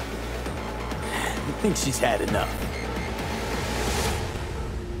watcher. I think she's had enough.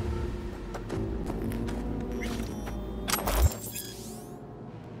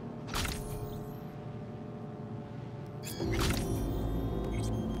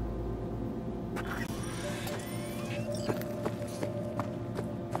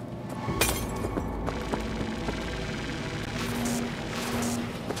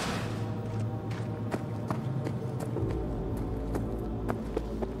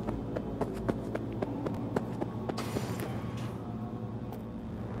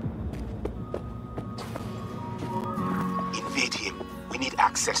 Invade him. We need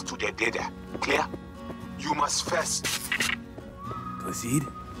access to their data. Clear? You must first. Placide?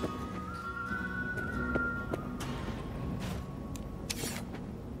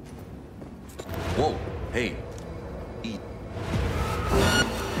 Whoa, hey.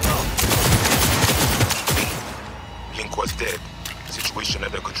 Link was dead. Situation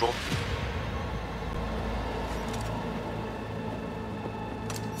under control.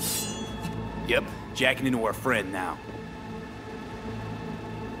 Yep, jacking into our friend now.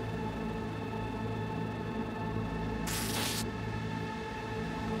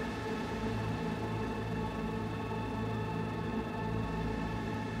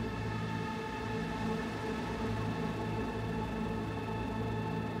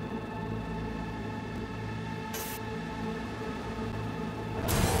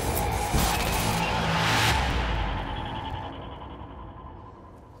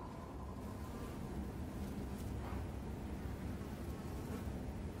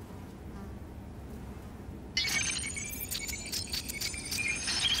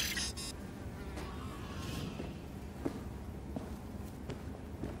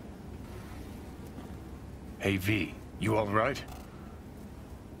 Hey, V, you all right?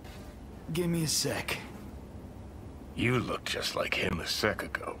 Give me a sec. You look just like him a sec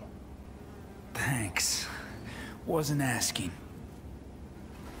ago. Thanks. Wasn't asking.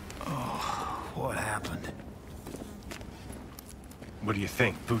 Oh, what happened? What do you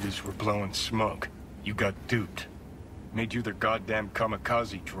think? Buddhists were blowing smoke. You got duped. Made you their goddamn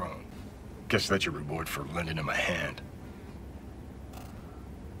kamikaze drone. Guess that's your reward for lending him a hand.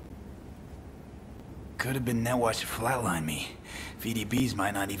 Could have been Netwatch to flatline me. VDBs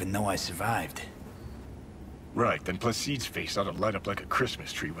might not even know I survived. Right, then Placide's face ought to light up like a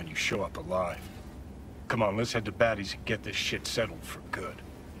Christmas tree when you show up alive. Come on, let's head to Batty's and get this shit settled for good.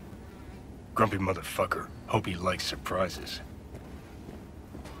 Grumpy motherfucker. Hope he likes surprises.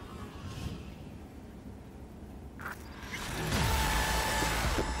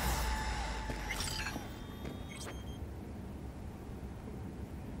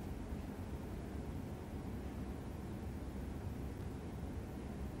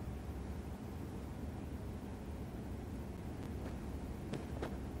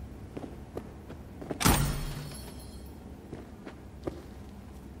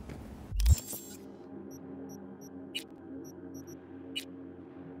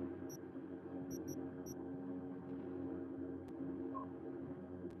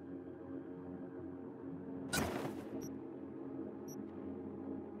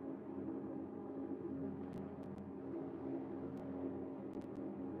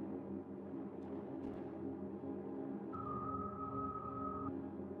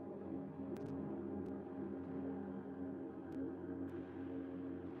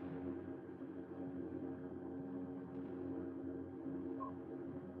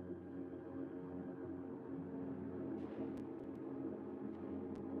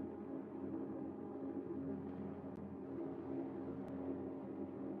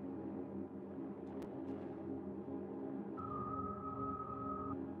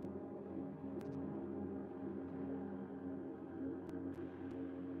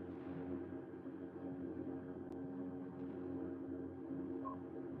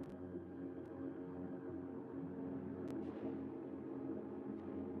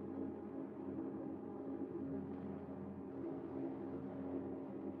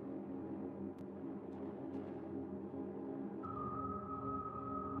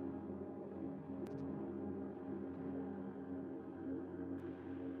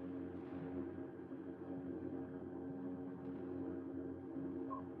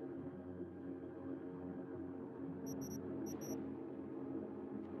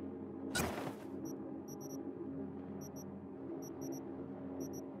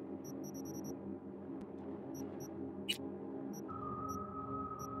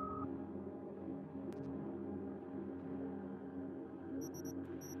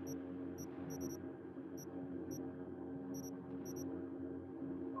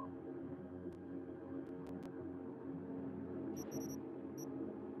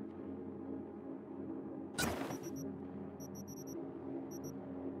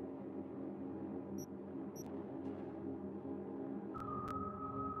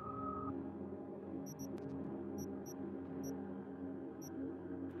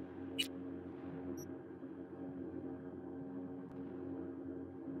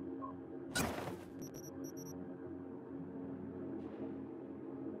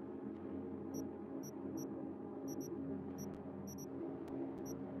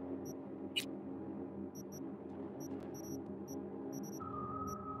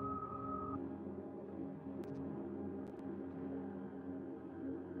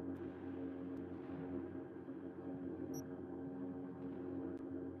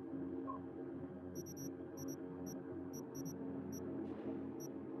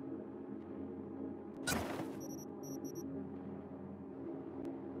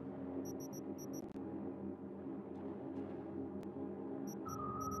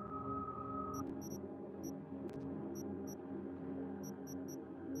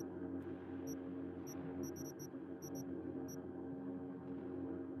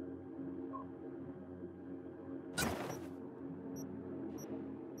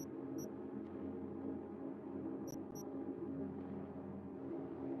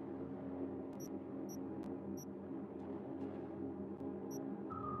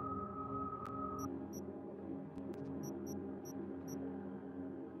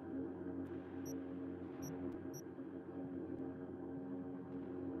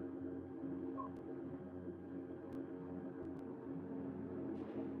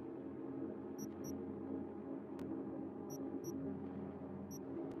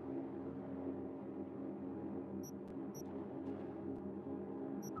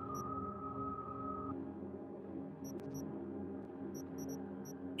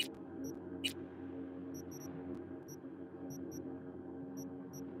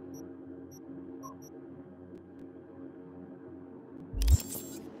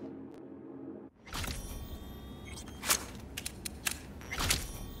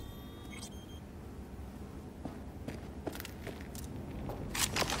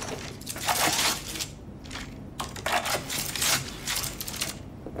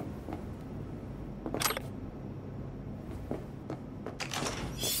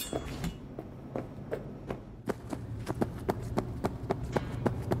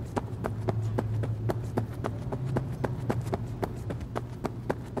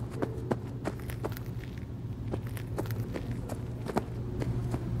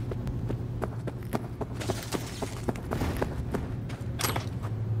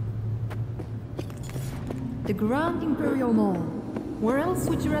 The Grand Imperial Mall. Where else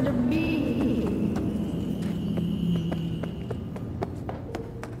would you rather be?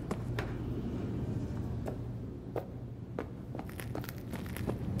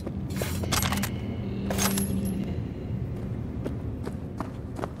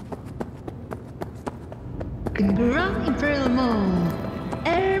 Grand Imperial Mall.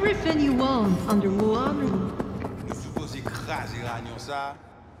 Everything you want under one roof. Nous supposons écraser l'agneau ça?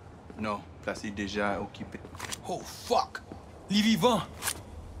 Non, Placide déjà occupé. Oh fuck! Les vivants!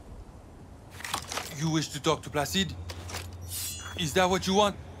 You wish to talk to Placide? Is that what you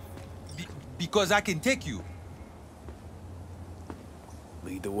want? Because I can take you.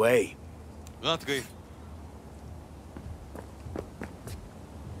 Lead the way. Rentrez.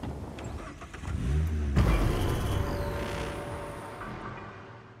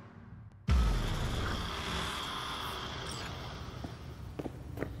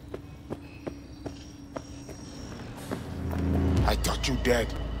 I thought you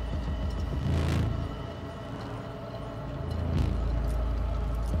dead.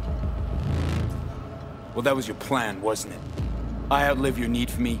 Well, that was your plan, wasn't it? I outlive your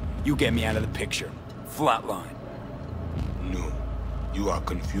need for me, you get me out of the picture. Flatline. No, you are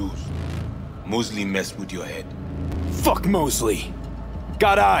confused. Mosley messed with your head. Fuck Mosley!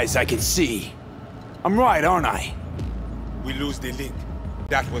 Got eyes I can see. I'm right, aren't I? We lose the link.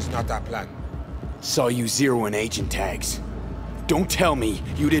 That was not our plan. Saw you zeroing agent tags. Don't tell me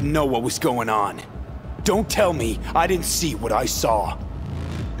you didn't know what was going on. Don't tell me I didn't see what I saw.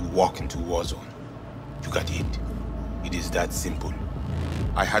 You walk into war zone. You got hit. It is that simple.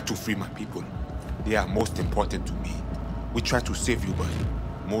 I had to free my people. They are most important to me. We tried to save you, but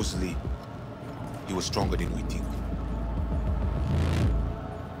Mosley, he was stronger than we think.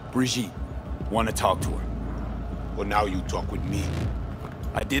 Brigitte, want to talk to her. Well, now you talk with me.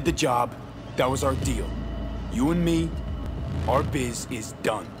 I did the job. That was our deal. You and me, our biz is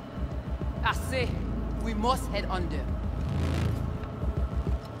done. I say, we must head under.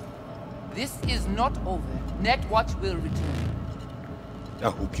 This is not over. Netwatch will return. I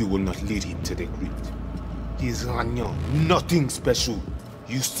hope you will not lead him to the crypt. He is Ragnan, nothing special.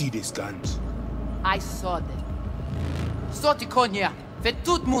 You see these guns. I saw them. Sorti Konya, fait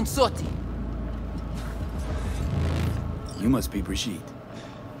tout moun sorti. You must be Brigitte.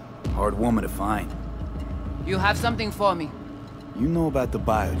 Hard woman to find. You have something for me. You know about the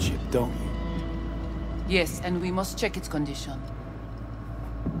biochip, don't you? Yes, and we must check its condition.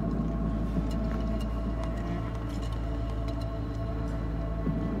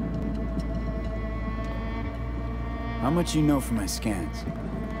 How much you know from my scans?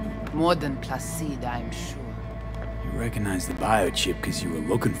 More than Placide, I'm sure. You recognize the biochip because you were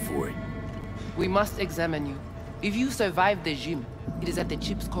looking for it. We must examine you. If you survive the gym, it is at the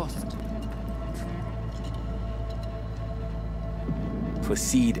chip's cost.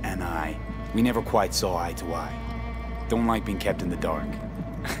 Placide and I, we never quite saw eye to eye. Don't like being kept in the dark.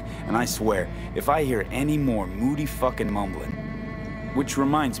 And I swear, if I hear any more moody fucking mumbling... Which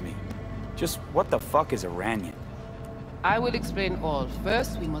reminds me, just what the fuck is Iranian? I will explain all.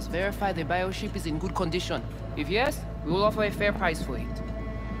 First, we must verify the biochip is in good condition. If yes, we will offer a fair price for it.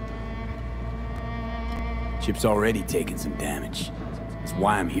 Chip's already taken some damage. That's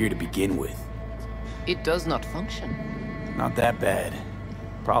why I'm here to begin with. It does not function. Not that bad.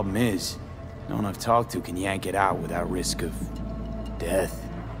 Problem is, no one I've talked to can yank it out without risk of... death.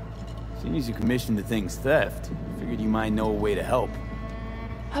 Seeing as you commissioned the thing's theft, figured you might know a way to help.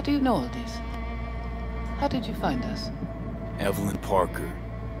 How do you know all this? How did you find us? Evelyn Parker.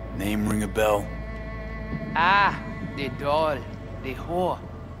 Name ring a bell? Ah, the doll. The whore.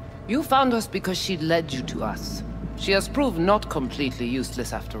 You found us because she led you to us. She has proved not completely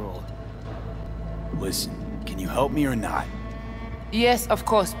useless after all. Listen, can you help me or not? Yes, of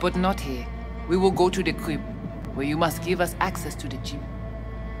course, but not here. We will go to the crib, where you must give us access to the gym.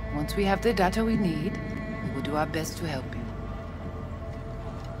 Once we have the data we need, we will do our best to help you.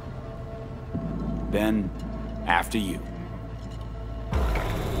 Then, after you.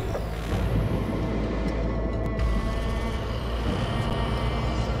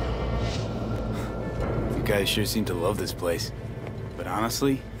 You guys sure seem to love this place. But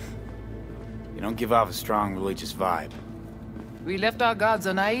honestly, you don't give off a strong religious vibe. We left our gods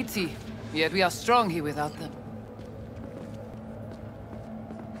on Haiti, yet we are strong here without them.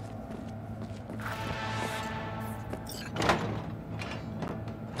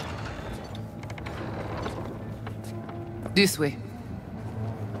 This way.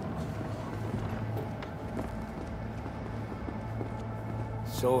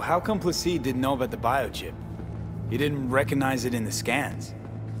 So how come Placide didn't know about the biochip? He didn't recognize it in the scans.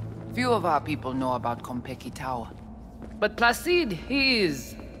 Few of our people know about Kompeki Tower. But Placide, he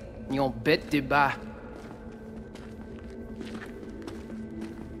is... your bête de bas.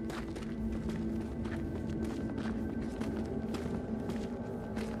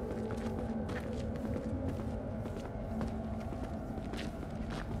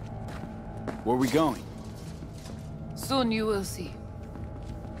 Where are we going? Soon you will see.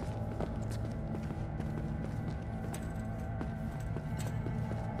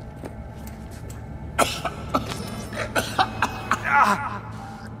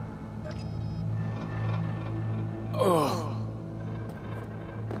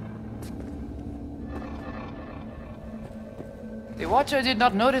 The Watcher did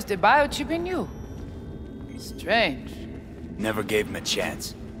not notice the biochip in you. Strange. Never gave him a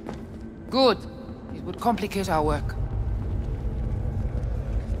chance. Good. It would complicate our work.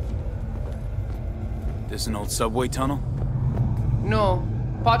 This an old subway tunnel? No.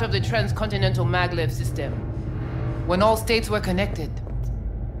 Part of the transcontinental maglev system. When all states were connected.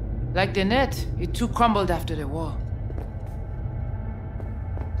 Like the net, it too crumbled after the war.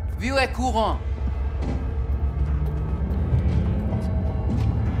 Vieux et courant.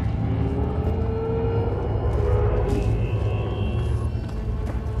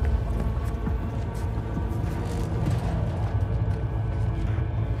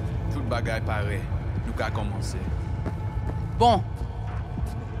 Tout bagay pare. Nou ka komanse. Bon.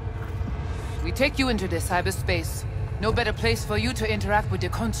 We take you into the cyberspace. No better place for you to interact with the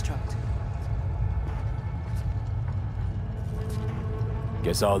construct.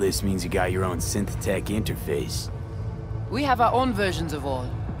 Guess all this means you got your own synth-tech interface. We have our own versions of all.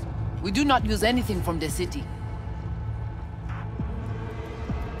 We do not use anything from the city.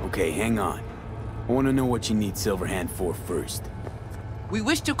 Okay, hang on. I want to know what you need Silverhand for first. We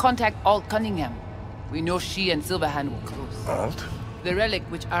wish to contact Alt Cunningham. We know she and Silverhand were close. Alt? The relic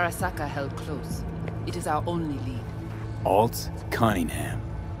which Arasaka held close. It is our only lead. Alt Cunningham.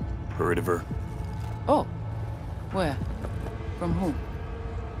 Heard of her? Oh. Where? From whom?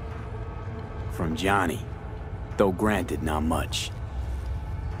 From Johnny. Though granted, not much.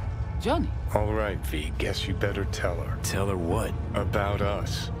 Johnny? All right, V. Guess you better tell her. Tell her what? About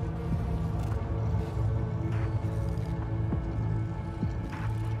us.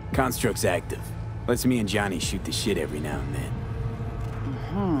 Construct's active. Lets me and Johnny shoot the shit every now and then.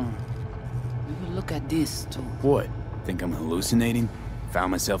 We will look at this, too. What? Think I'm hallucinating?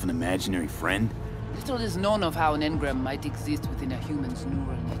 Found myself an imaginary friend? Little is known of how an engram might exist within a human's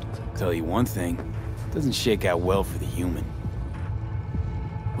neural network. Tell you one thing, doesn't shake out well for the human.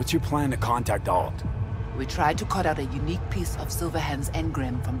 What's your plan to contact Alt? We tried to cut out a unique piece of Silverhand's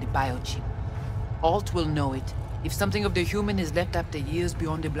engram from the biochip. Alt will know it. If something of the human is left after years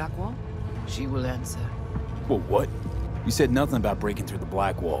beyond the Black Wall, she will answer. Well, what? You said nothing about breaking through the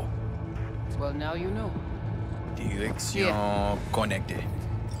Black Wall. Well, now you know. Direction connectée.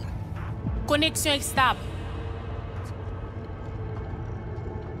 Connexion stable.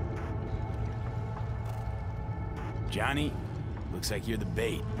 Johnny, looks like you're the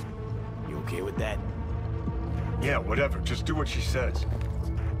bait. You okay with that? Yeah, whatever. Just do what she says.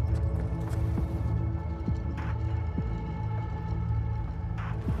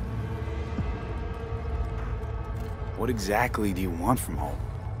 What exactly do you want from Alt?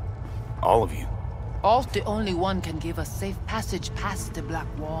 All of you? Alt, the only one, can give us safe passage past the Black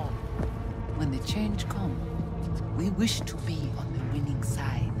Wall. When the change comes, we wish to be on the winning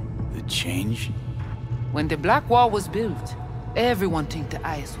side. The change? When the Black Wall was built, everyone think the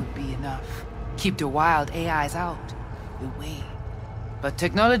ice would be enough. Keep the wild AIs out, away. But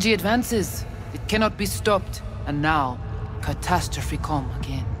technology advances. It cannot be stopped. And now, catastrophe come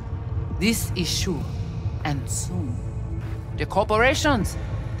again. This is sure, and soon. The corporations,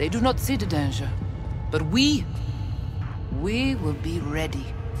 they do not see the danger. But we will be ready.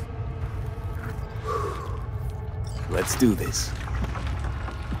 Let's do this.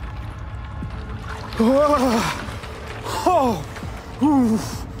 Qui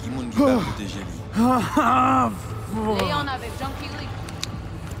moun ki pa protéger li? Léon avec Junkie Lee.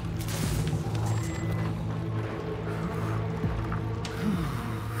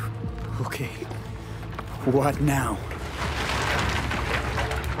 Okay. What now?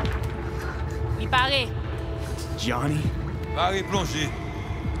 Il paraît. Johnny? Pare plongé.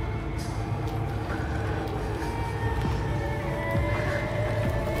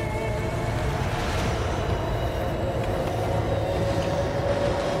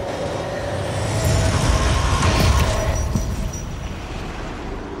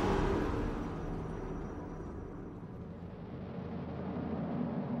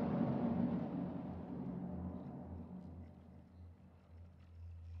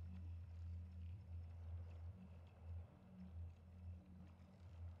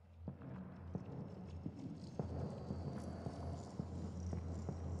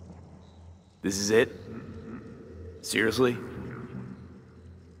 This is it? Seriously?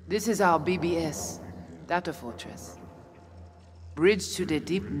 This is our BBS, Data Fortress. Bridge to the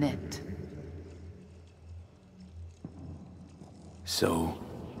deep net. So,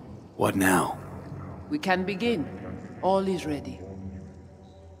 what now? We can begin. All is ready.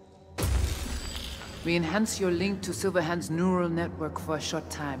 We enhance your link to Silverhand's neural network for a short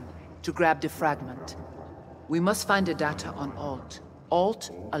time, to grab the fragment. We must find the data on Alt.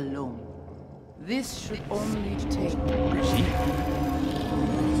 Alt alone. This should only take...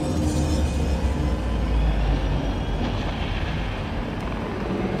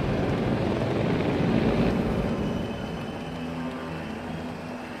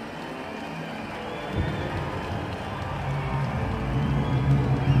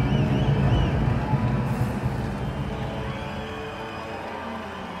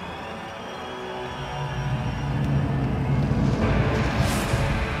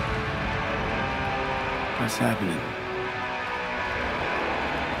 What's happening?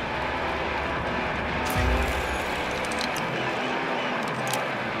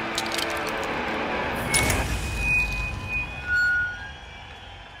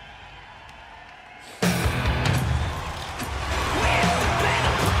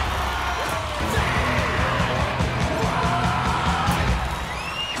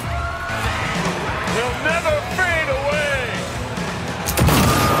 They'll never fade away!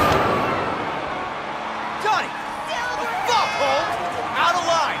 Johnny! Fuck, Holmes! Out of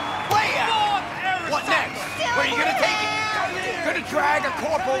line! Way out! What next? Where are you gonna take it? Gonna drag a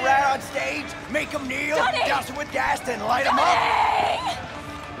corporal rat on stage, make him kneel, Johnny! douse him with gas, then light him up?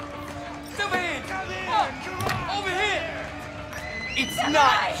 Silverhand! Over here! It's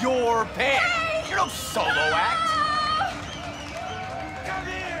not your band! You're no solo act!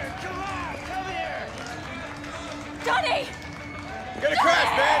 Johnny! Gonna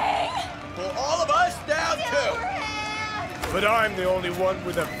crash, man! Pull all of us down, too! But I'm the only one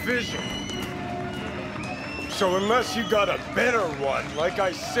with a vision. So unless you got a better one, like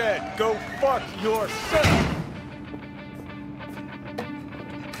I said, go fuck yourself!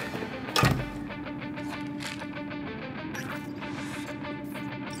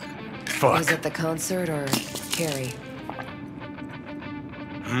 Fuck. Was it the concert or Carrie?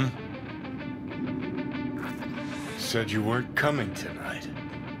 Said you weren't coming tonight.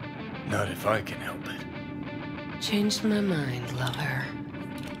 Not if I can help it. Changed my mind, lover.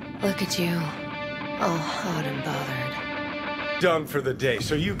 Look at you. All hot and bothered. Done for the day,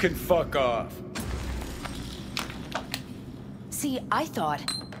 so you can fuck off. See, I thought...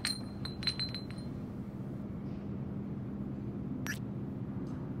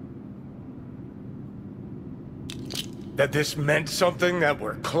 that this meant something, that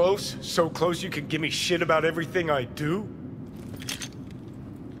we're close? So close you can give me shit about everything I do?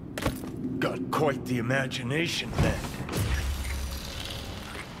 Got quite the imagination, then.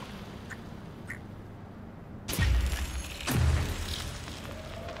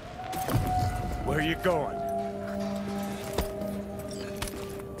 Where are you going?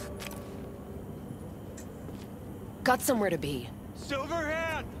 Got somewhere to be.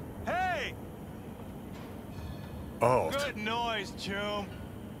 Silverhand! Hey! Oh. Good noise, Choom.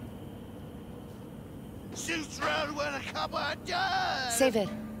 Shoots round when a couple of done. Save it.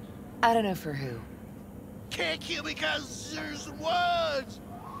 I don't know for who. Can't kill because there's words.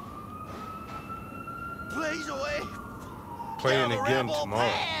 Please away. Playing again tomorrow.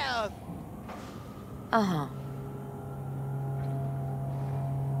 Path. Uh-huh.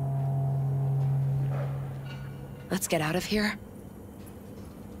 Let's get out of here.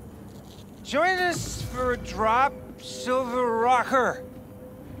 Join us for a drop, Silver Rocker.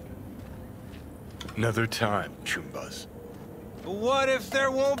 Another time, Chumbas. What if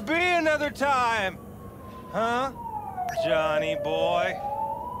there won't be another time? Huh? Johnny boy?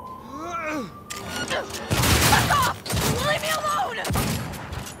 Fuck off! Leave me alone!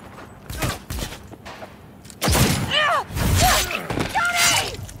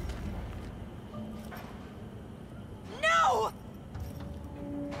 Johnny! No!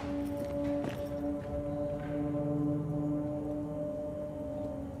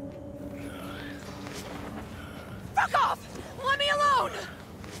 Fuck off! Let me alone!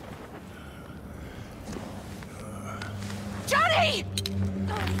 Johnny!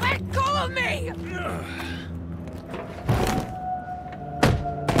 Let go of me!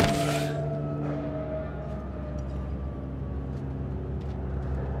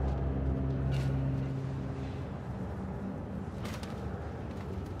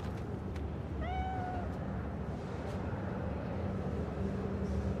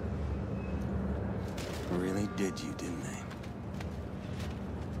 Really did you, didn't they?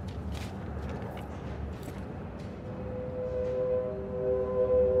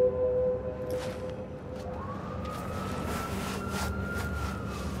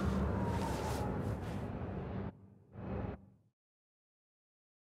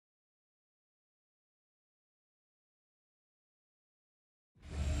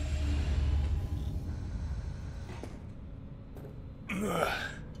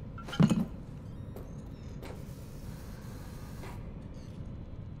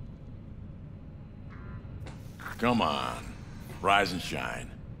 Come on. Rise and shine.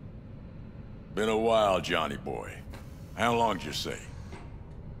 Been a while, Johnny boy. How long did you say?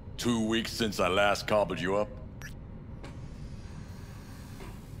 2 weeks since I last cobbled you up?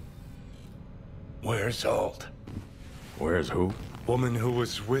 Where's Alt? Where's who? Woman who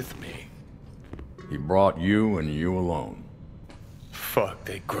was with me. He brought you and you alone. Fuck,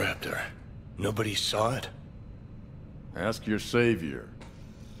 they grabbed her. Nobody saw it? Ask your savior.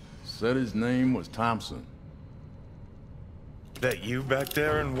 Said his name was Thompson. That you back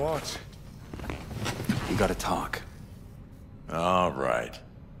there in Watts? We gotta talk. All right.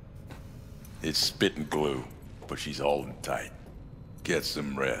 It's spit and glue, but she's holding tight. Get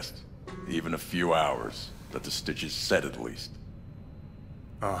some rest. Even a few hours. Let the stitches set at least.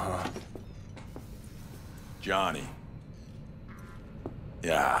 Uh-huh. Johnny.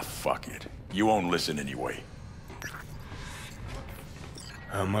 Yeah, fuck it. You won't listen anyway.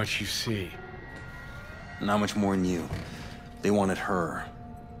 How much you see? Not much more than you. They wanted her.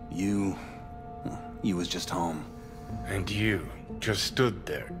 You was just home. And you just stood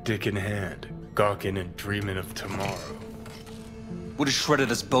there, dick in hand, gawking and dreaming of tomorrow. Would've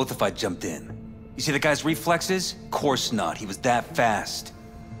shredded us both if I jumped in. You see the guy's reflexes? Course not, he was that fast.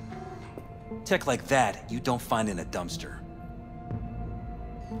 Tech like that, you don't find in a dumpster.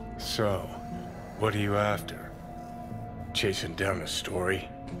 So, what are you after? Chasing down a story?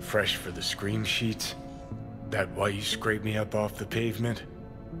 Fresh for the scream sheets? That why you scraped me up off the pavement?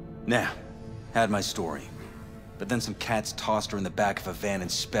 Nah, had my story. But then some cats tossed her in the back of a van and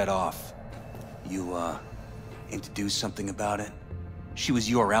sped off. You, aim to do something about it? She was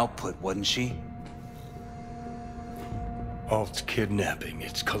your output, wasn't she? Alt's kidnapping,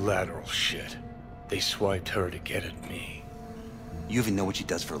 it's collateral shit. They swiped her to get at me. You even know what she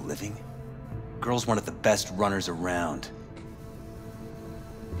does for a living? Girl's one of the best runners around.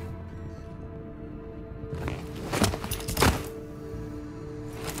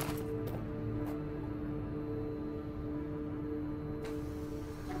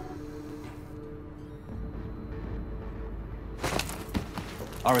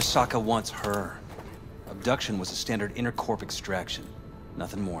 Arasaka wants her. Abduction was a standard intercorp extraction.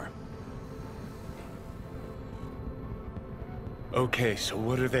 Nothing more. Okay, so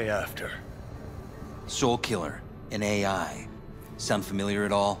what are they after? Soul Killer, an AI. Sound familiar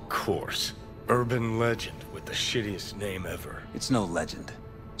at all? Course. Urban legend with the shittiest name ever. It's no legend.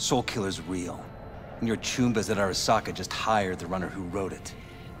 Soul Killer's real. And your Chumbas at Arasaka just hired the runner who wrote it.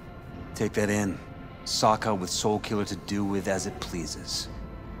 Take that in. Sokka with Soul Killer to do with as it pleases.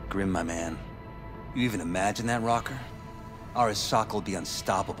 Grim, my man. You even imagine that, Rocker? Arasaka will be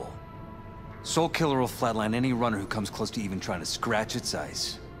unstoppable. Soul Killer will flatline any runner who comes close to even trying to scratch its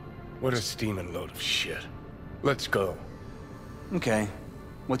ice. What a steaming load of shit. Let's go. Okay.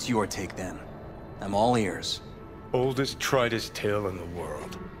 What's your take then? I'm all ears. Oldest, tritest tale in the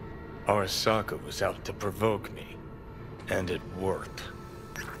world. Arasaka was out to provoke me. And it worked.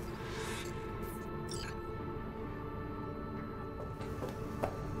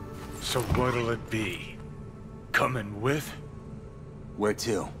 So what'll it be? Coming with? Where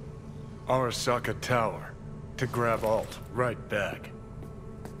to? Arasaka Tower. To grab Alt, right back.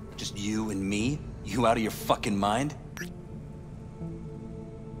 Just you and me? You out of your fucking mind?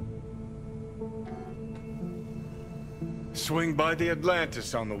 Swing by the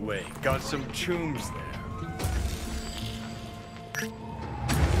Atlantis on the way. Got some chooms there.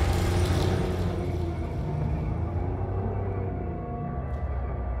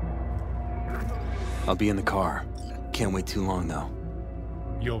 I'll be in the car. Can't wait too long, though.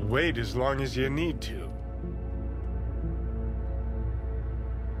 You'll wait as long as you need to.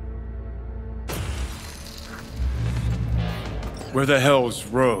 Where the hell's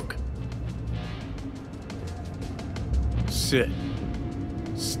Rogue? Sit.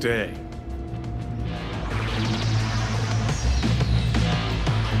 Stay.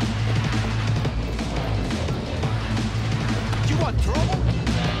 You want trouble?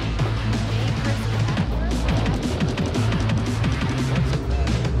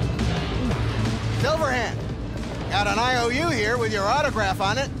 Silverhand. Got an IOU here with your autograph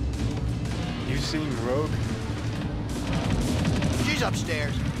on it. You seen Rogue? She's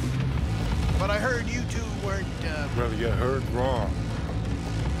upstairs. But I heard you two weren't, Well, you heard wrong.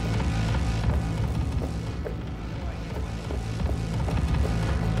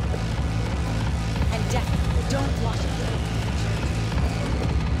 And Death, don't watch it.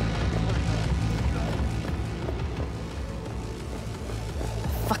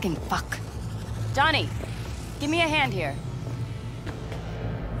 Fucking fuck. Johnny, give me a hand here.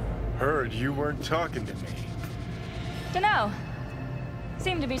 Heard you weren't talking to me. Dunno.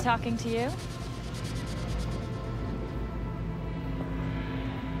 Seem to be talking to you.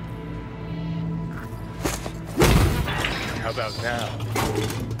 How about now?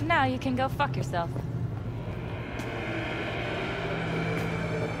 Now you can go fuck yourself.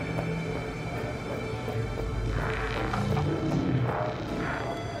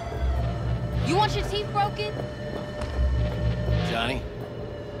 You want your teeth broken? Johnny?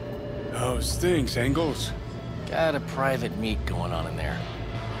 How's things, Engels? Got a private meet going on in there.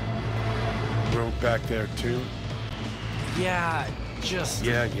 Road back there too? Yeah, just...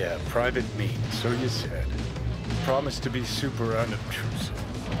 Yeah, private meet, so you said. Promise to be super unobtrusive.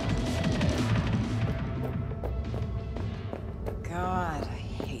 God,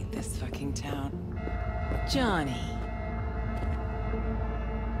 I hate this fucking town. Johnny.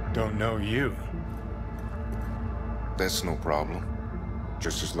 Don't know you. That's no problem.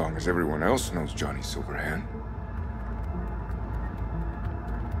 Just as long as everyone else knows Johnny Silverhand.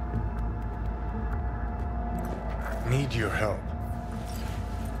 Need your help.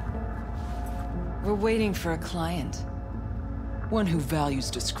 We're waiting for a client. One who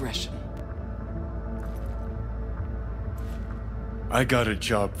values discretion. I got a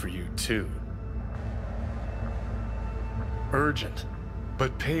job for you, too. Urgent,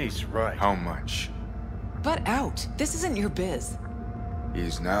 but pays right. How much? Butt out. This isn't your biz.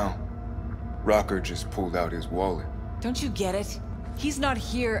 Is now. Rocker just pulled out his wallet. Don't you get it? He's not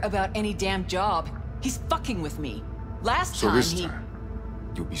here about any damn job. He's fucking with me. Last So time this he... time,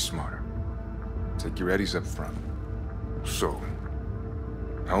 you'll be smarter. Take your eddies up front. So,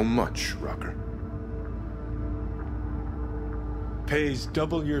 how much, Rocker? Pays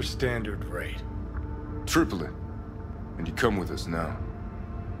double your standard rate. Triple it. And you come with us now.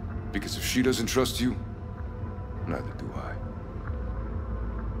 Because if she doesn't trust you, neither do I.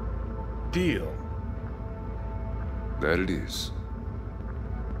 Deal. That it is.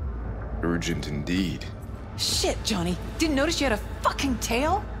 Urgent indeed. Shit, Johnny. Didn't notice you had a fucking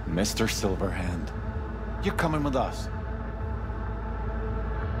tail? Mr. Silverhand, you're coming with us.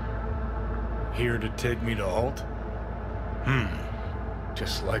 Here to take me to Alt?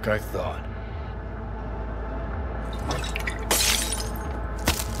 Just like I thought.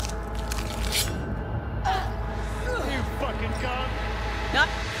 You fucking cunt! Not...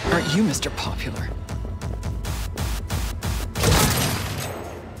 Aren't you Mr. Popular?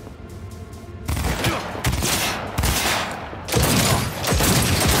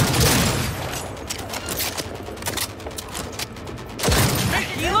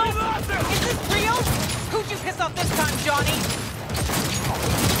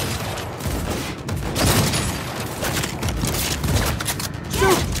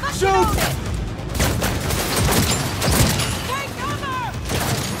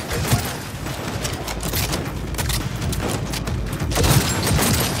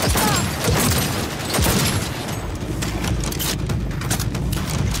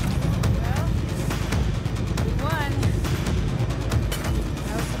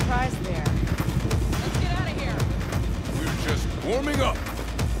 Warming up.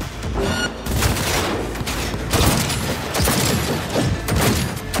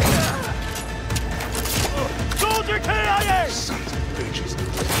 Soldier KIA! Sons of bitches.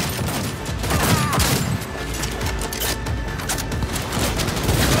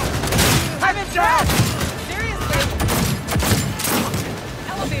 I'm in trap! Seriously?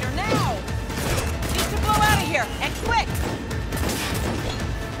 Elevator now! Need to blow out of here, and quick!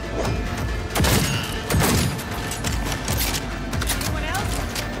 Anyone else?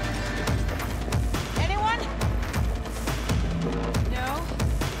 Anyone? No?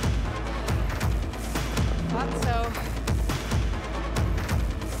 Thought so.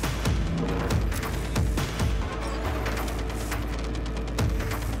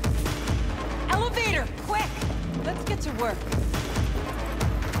 Elevator! Quick! Let's get to work.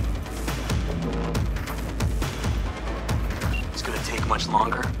 It's gonna take much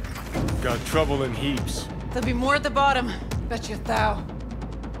longer? Got trouble in heaps. There'll be more at the bottom. Bet you thou.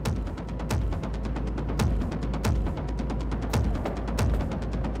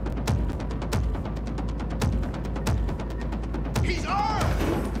 He's armed!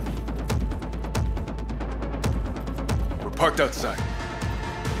 We're parked outside.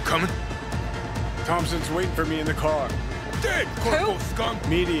 Coming? Thompson's waiting for me in the car. Dead, Corporal Skunk!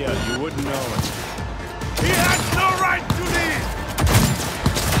 Media, you wouldn't know it. He has no right to leave!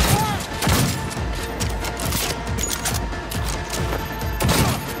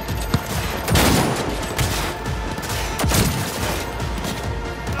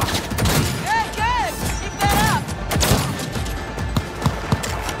 Good, good! Keep that up!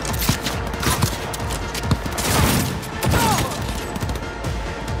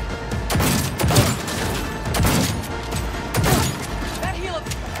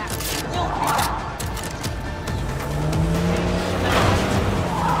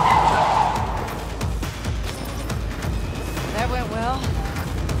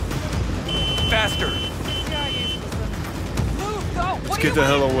 get the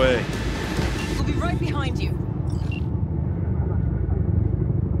hell away. We'll be right behind you.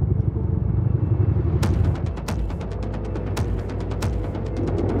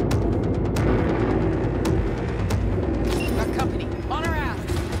 Got company. On our ass.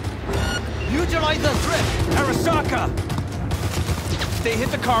 Neutralize the threat. Arasaka! If they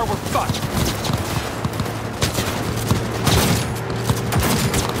hit the car, we're fucked.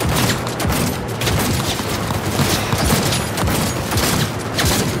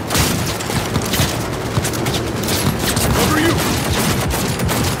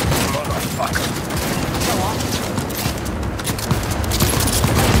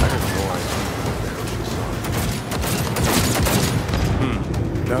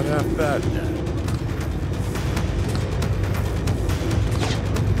 Not half bad, Tann.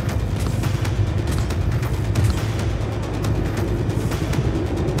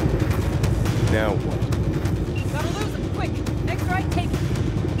 Now what? Gotta lose him, quick! Next right, take it!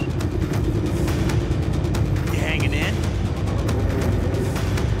 You hanging in?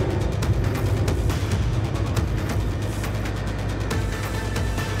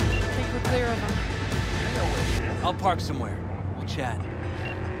 I think we're clear of him. I'll park somewhere. We'll chat.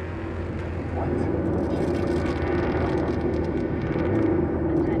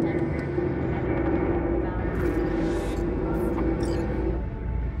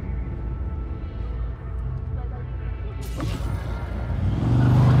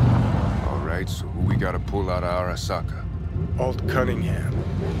 So who we gotta pull out of Arasaka? Alt Cunningham,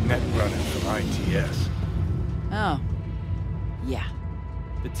 net running from ITS. Oh. Yeah.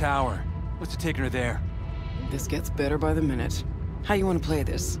 The tower. What's taking her there? This gets better by the minute. How you want to play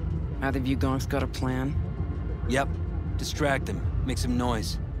this? Either of you gonks got a plan? Yep. Distract them. Make some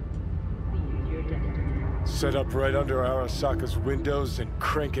noise. Set up right under Arasaka's windows and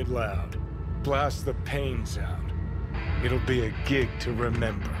crank it loud. Blast the panes out. It'll be a gig to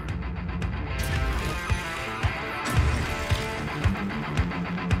remember.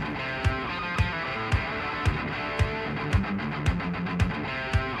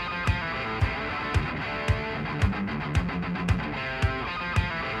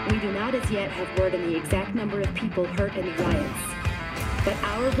 We do not as yet have word on the exact number of people hurt in the riots. But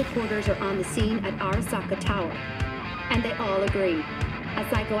our reporters are on the scene at Arasaka Tower, and they all agree. A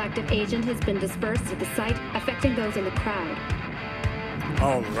psychoactive agent has been dispersed at the site, affecting those in the crowd.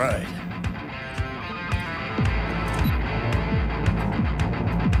 All right.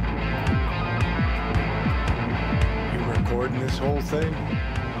 You recording this whole thing?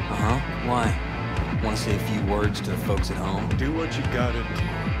 Uh-huh. Why? Want to say a few words to the folks at home? Do what you gotta do.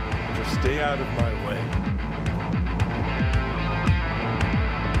 Just stay out of my way.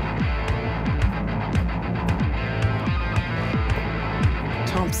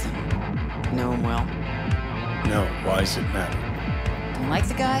 Thompson. Know him well? No, why's it matter? Don't like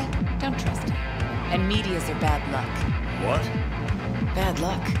the guy? Don't trust him. And medias are bad luck. What? Bad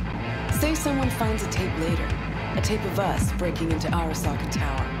luck. Say someone finds a tape later. A tape of us breaking into Arasaka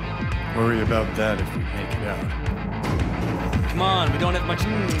Tower. Worry about that if we make it out. Come on, we don't have much...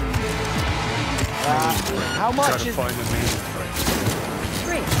 How much Gotta is... find the meeting place.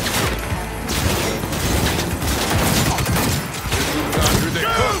 Great. Here they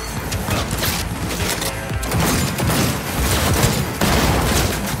come.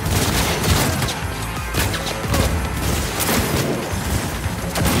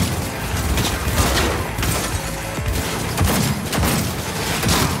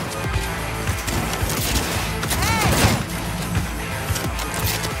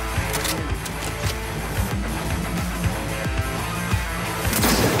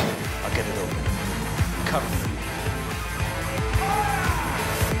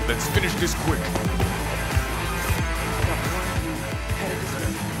 Let's finish this quick.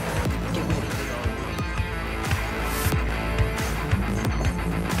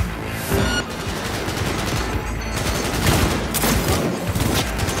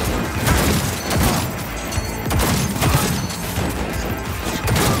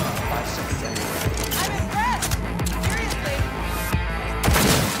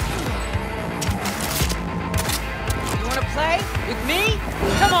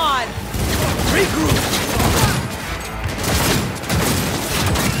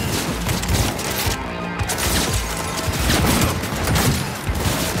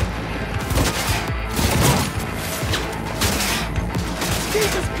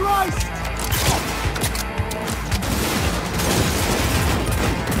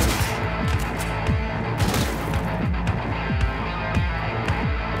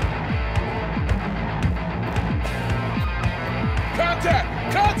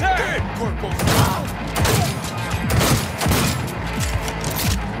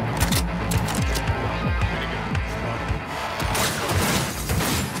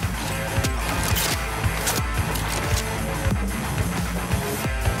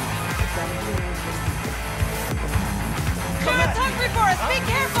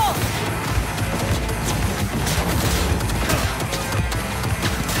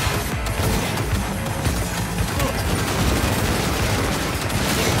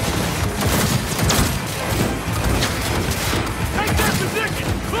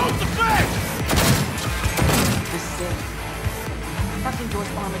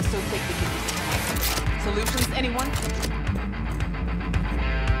 solutions, anyone?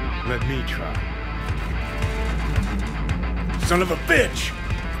 Let me try. Son of a bitch!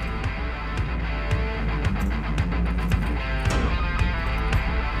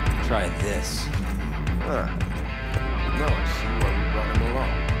 Try this. Huh. No, I see why we brought him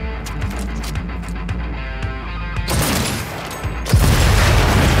along.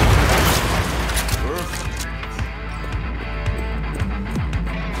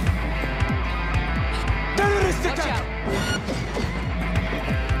 Watch out.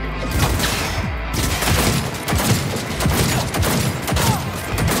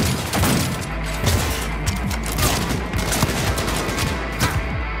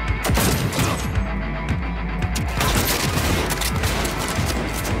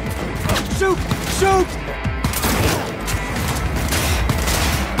 Shoot! Shoot!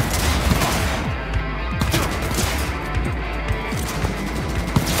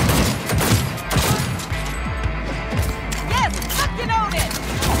 Yes! Fucking own it!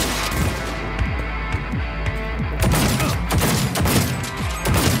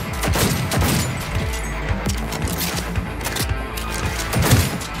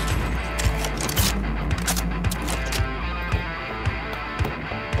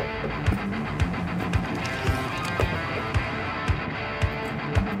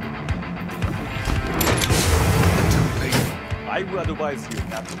 I will advise you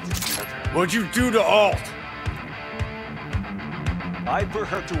not to disturb her. What'd you do to Alt? I put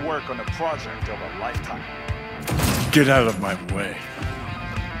her to work on a project of a lifetime. Get out of my way.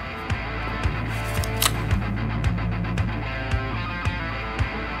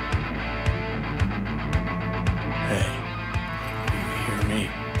 Hey, you hear me?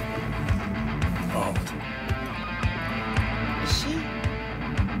 Alt. Is she?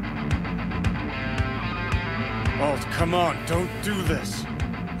 Alt, come on, don't do this.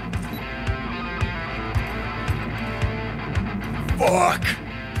 Fuck!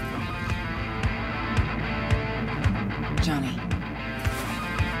 Johnny.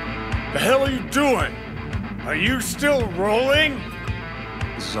 The hell are you doing? Are you still rolling?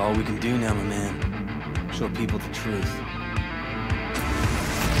 This is all we can do now, my man. Show people the truth.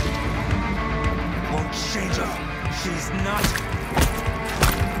 Won't change her. She's not.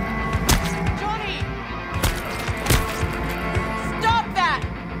 Johnny! Stop that!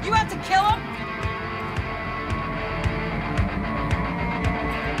 You have to kill him?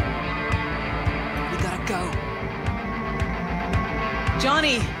 We gotta go.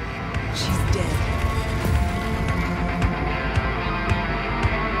 Johnny! She's dead.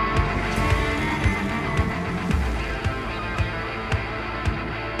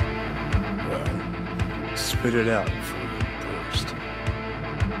 Spit it out before you burst.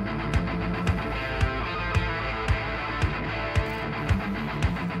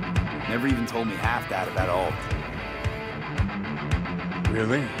 Never even told me half that about Alt.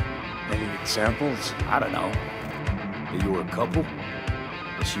 Really? Any examples? I don't know. That you were a couple?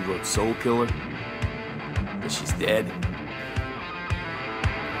 That she wrote Soul Killer? That she's dead?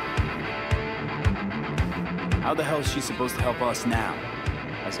 How the hell is she supposed to help us now?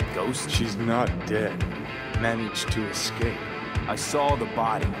 As a ghost? She's not dead. Managed to escape. I saw the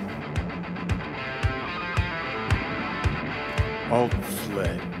body. Alt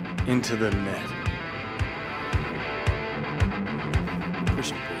fled into the net.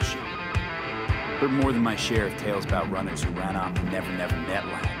 Pushing bullshit. Heard more than my share of tales about runners who ran off to Never Never Net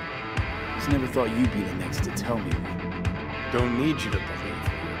Land. Just never thought you'd be the next to tell me one. Don't need you to believe me,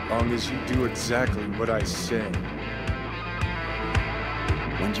 as long as you do exactly what I say.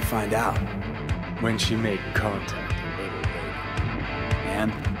 When'd you find out? When she made contact a little later.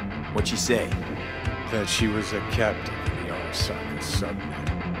 And? What'd she say? That she was a captain in the Arasaka subnet.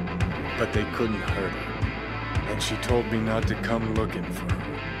 But they couldn't hurt her. And she told me not to come looking for her.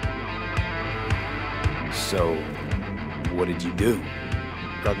 So, what did you do?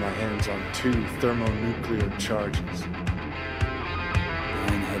 Got my hands on 2 thermonuclear charges.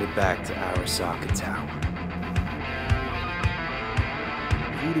 And headed back to Arasaka Tower.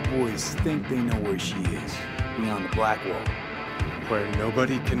 Who the boys think they know where she is? Beyond the black wall. Where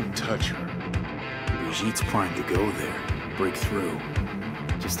nobody can touch her. Brigitte's primed to go there. Break through.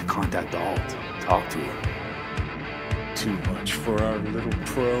 Just to contact Alt. Talk to her. Too much for our little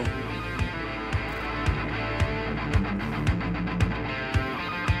pro.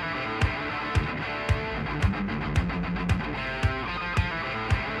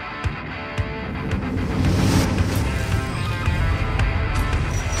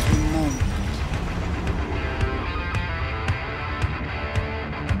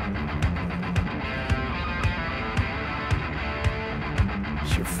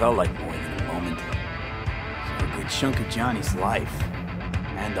 Sure felt like more than a moment. chunk of Johnny's life.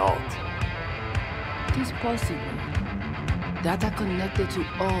 And Alt. It is possible. Data connected to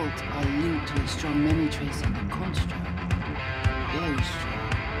Alt are linked to a strong memory trace in the construct. Very strong.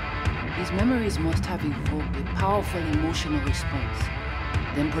 These memories must have evoked a powerful emotional response,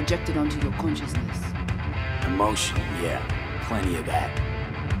 then projected onto your consciousness. Emotion, yeah. Plenty of that.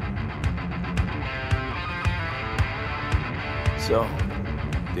 So,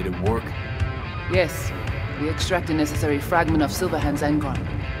 did it work? Yes. We extract the necessary fragment of Silverhand's engram.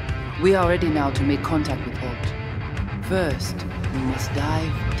 We are ready now to make contact with Alt. First, we must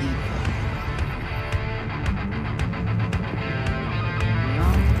dive deeper.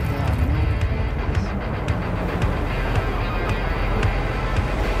 Beyond there are no borders.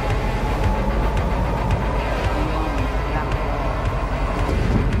 Beyond the black wall.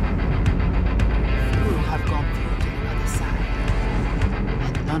 Few have gone through to the other side,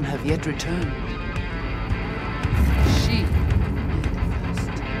 and none have yet returned. She will be the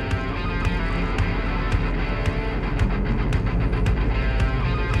first.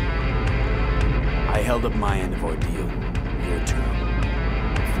 I held up my end of ordeal. Your turn.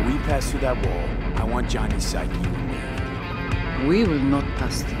 If we pass through that wall, I want Johnny's psyche removed. We will not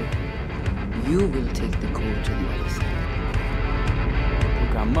pass through. You will take the code to the other side.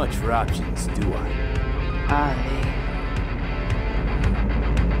 Don't got much for options, do I? Aye.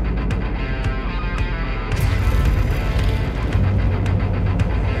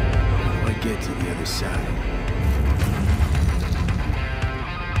 How do I get to the other side?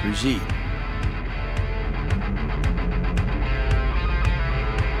 Brigitte.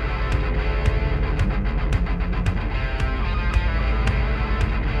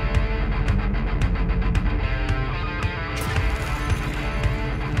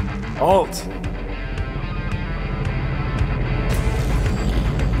 Alt!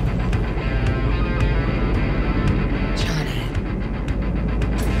 Johnny.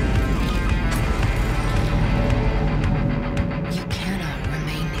 You cannot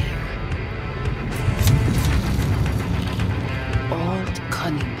remain here. Alt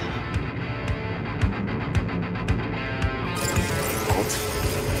Cunningham. Alt?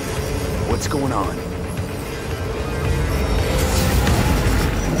 What's going on?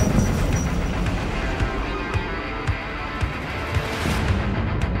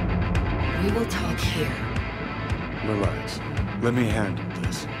 We will talk here. Relax. Let me handle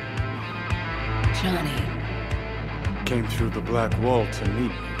this. Johnny. Came through the black wall to meet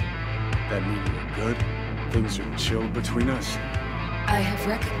me. That mean you're good? Things are chill between us? I have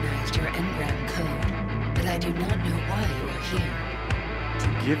recognized your engram code, but I do not know why you are here. To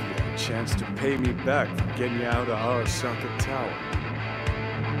give you a chance to pay me back for getting you out of Arasaka Tower.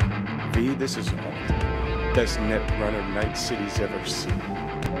 V, this is Alt. Best netrunner Night City's ever seen.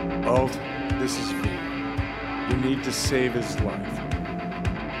 Alt, this is V. You need to save his life.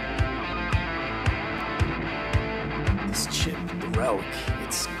 This chip, the relic,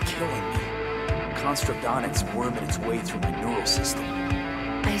 it's killing me. Construct on it's worming its way through my neural system.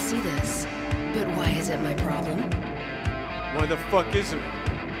 I see this, but why is it my problem? Why the fuck isn't it?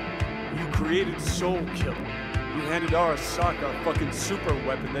 You created Soul Killer. You handed Arasaka a fucking super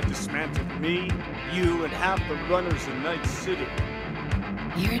weapon that dismantled me, you, and half the runners in Night City.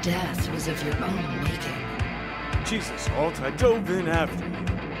 Your death was of your own making. Jesus, Alt, I dove in after you.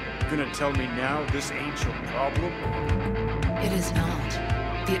 Gonna tell me now this ain't your problem? It is not.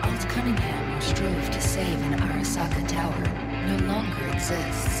 The Alt Cunningham you strove to save in Arasaka Tower no longer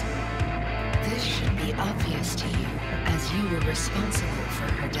exists. This should be obvious to you, as you were responsible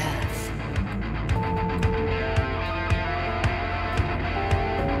for her death.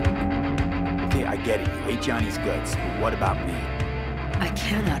 Okay, I get it. You hate Johnny's guts, but what about me? I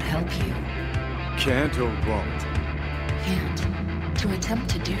cannot help you. Can't or won't? Can't. To attempt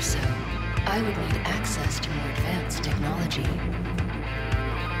to do so, I would need access to more advanced technology.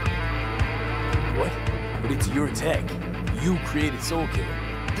 What? But it's your tech. You created Soul Killer.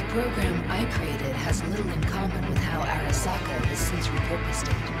 The program I created has little in common with how Arasaka has since repurposed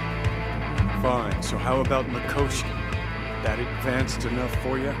it. Fine, so how about Mikoshi? That advanced enough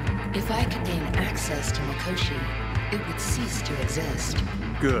for you? If I could gain access to Mikoshi, it would cease to exist.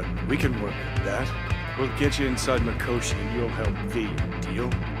 Good, we can work with that. We'll get you inside Mikoshi and you'll help V, deal?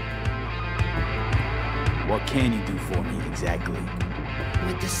 What can you do for me, exactly?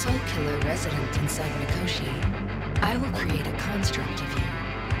 With the Soul Killer resident inside Mikoshi, I will create a construct of you,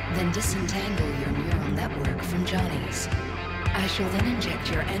 then disentangle your neural network from Johnny's. I shall then inject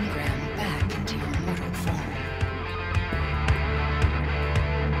your engram back into your mortal form.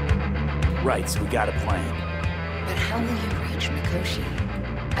 Right, so we got a plan. But how will you reach Mikoshi?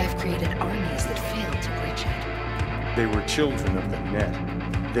 I've created armies that failed to breach it. They were children of the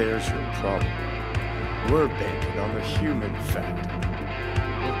net. There's your problem. We're banking on the human factor.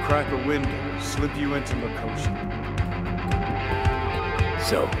 We'll crack a window, slip you into Mikoshi.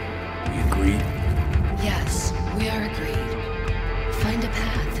 So, we agreed? Yes, we are agreed. Find a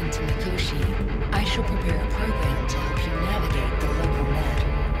path into Mikoshi. I shall prepare a program to help you navigate the local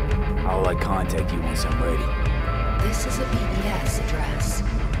net. I'll contact you once I'm ready. This is a BBS address.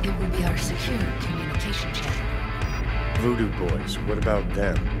 It will be our secure communication channel. Voodoo boys, what about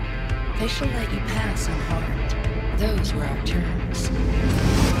them? They shall let you pass unharmed. Those were our terms.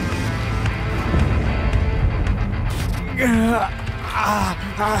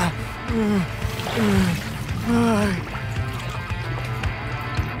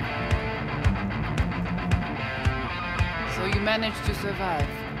 So you managed to survive?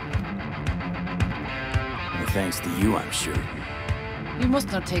 Well, thanks to you, I'm sure. You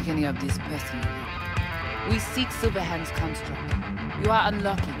must not take any of this personally. We seek Silverhand's construct. You are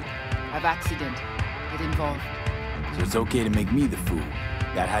unlucky. Have accident. Get involved. So it's okay to make me the fool.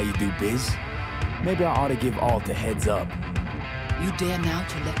 That how you do biz? Maybe I ought to give Alt a heads up. You dare now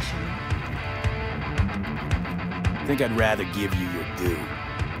to lecture me? Think I'd rather give you your due.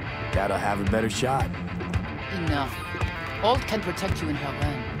 That'll have a better shot. Enough. Alt can protect you in her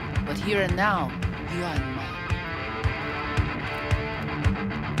realm, but here and now, you are in mine.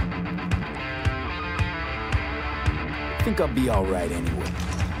 I think I'll be all right anyway.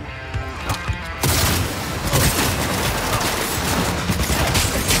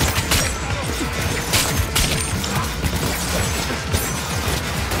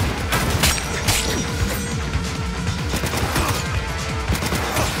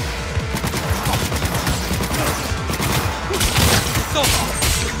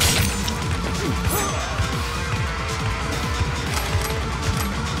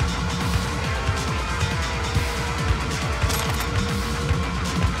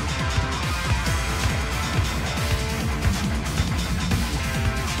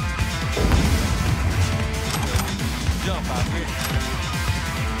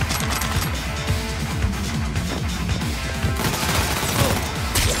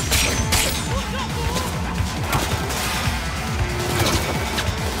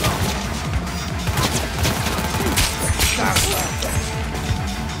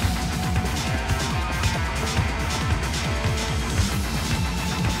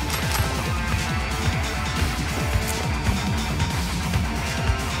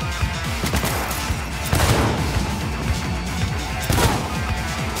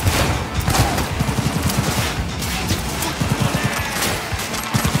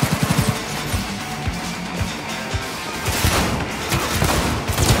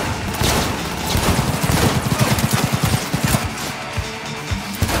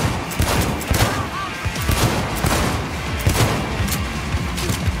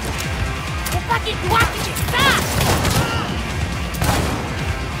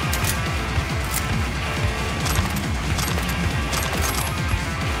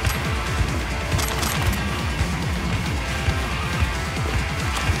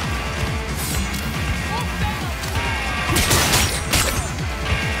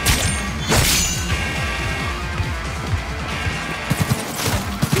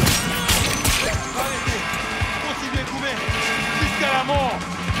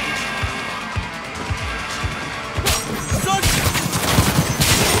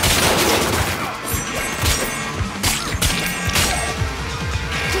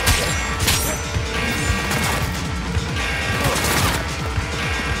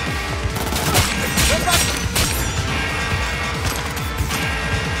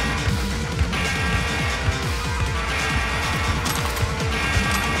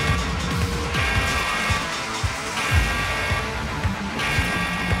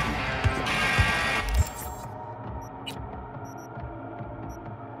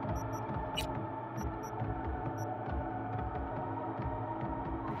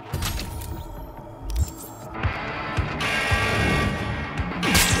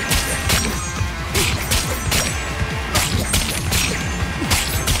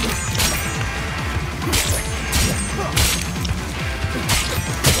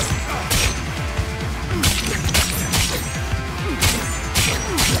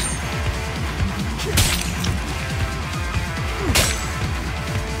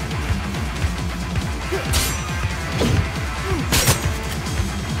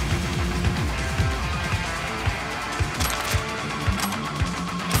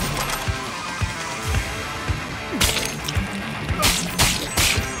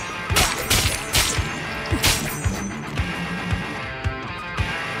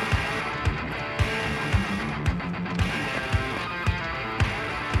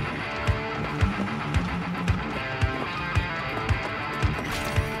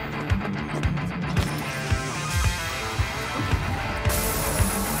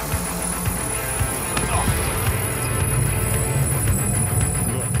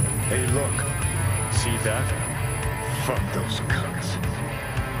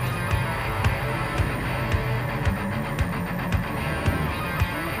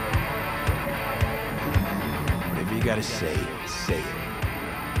 gotta say it, say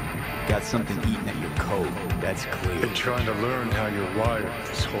it. Got something eating at your code, that's clear. Been trying to learn how you're wired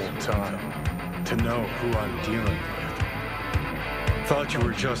this whole time. To know who I'm dealing with. Thought you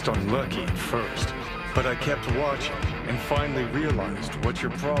were just unlucky at first, but I kept watching and finally realized what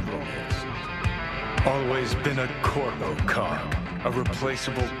your problem is. Always been a corpo cog, a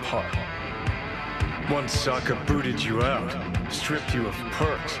replaceable part. Once Sokka booted you out, stripped you of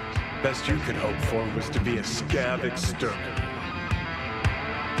perks, best you could hope for was to be a scab exterminator.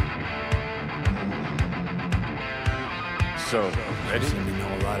 So, ready? You seem to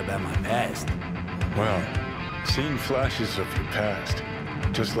know a lot about my past. Well, seen flashes of your past,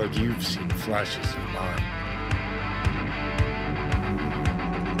 just like you've seen flashes of mine.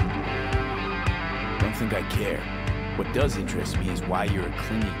 Don't think I care. What does interest me is why you're a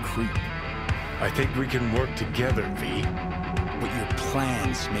clingy creep. I think we can work together, V. But your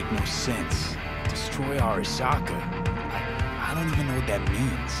plans make no sense. Destroy Arasaka. I don't even know what that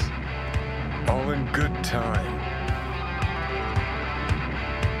means. All in good time.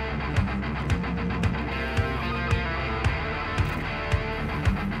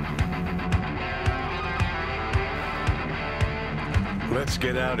 Let's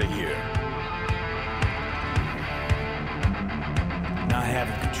get out of here. Not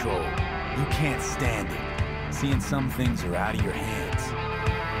having control. You can't stand it. Seeing some things are out of your hands.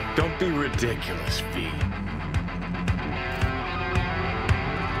 Don't be ridiculous, V.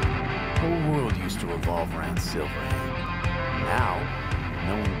 The whole world used to revolve around Silverhand. Now,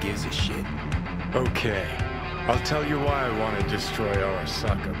 no one gives a shit. Okay. I'll tell you why I want to destroy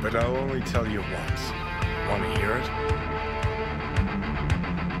Arasaka, but I'll only tell you once. Want to hear it?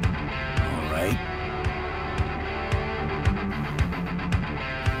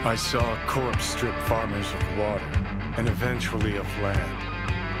 I saw corpse strip farmers of water, and eventually of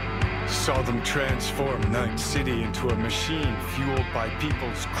land. Saw them transform Night City into a machine fueled by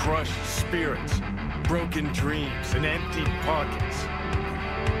people's crushed spirits, broken dreams, and empty pockets.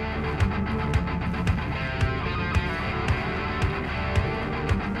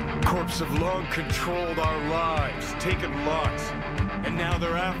 Corps have long controlled our lives, taken lots, and now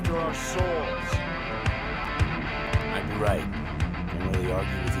they're after our souls. Might be right. Can't really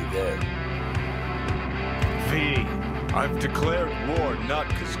argue with you there. V, I've declared war not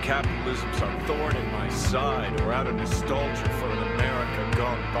because capitalism's a thorn in my side or out of nostalgia for an America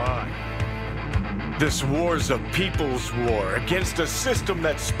gone by. This war's a people's war against a system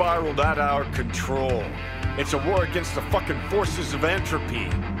that spiraled out of our control. It's a war against the fucking forces of entropy.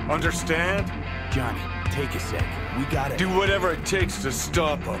 Understand? Johnny, take a sec. We gotta... Do whatever it takes to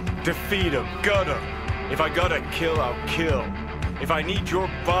stop them, defeat them, gut them. If I gotta kill, I'll kill. If I need your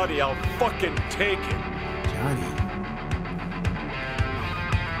body, I'll fucking take it. Johnny.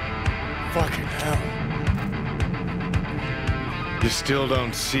 Fucking hell. You still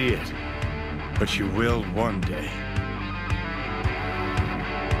don't see it, but you will one day.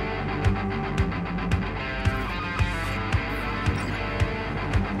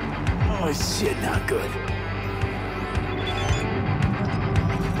 Oh shit, not good.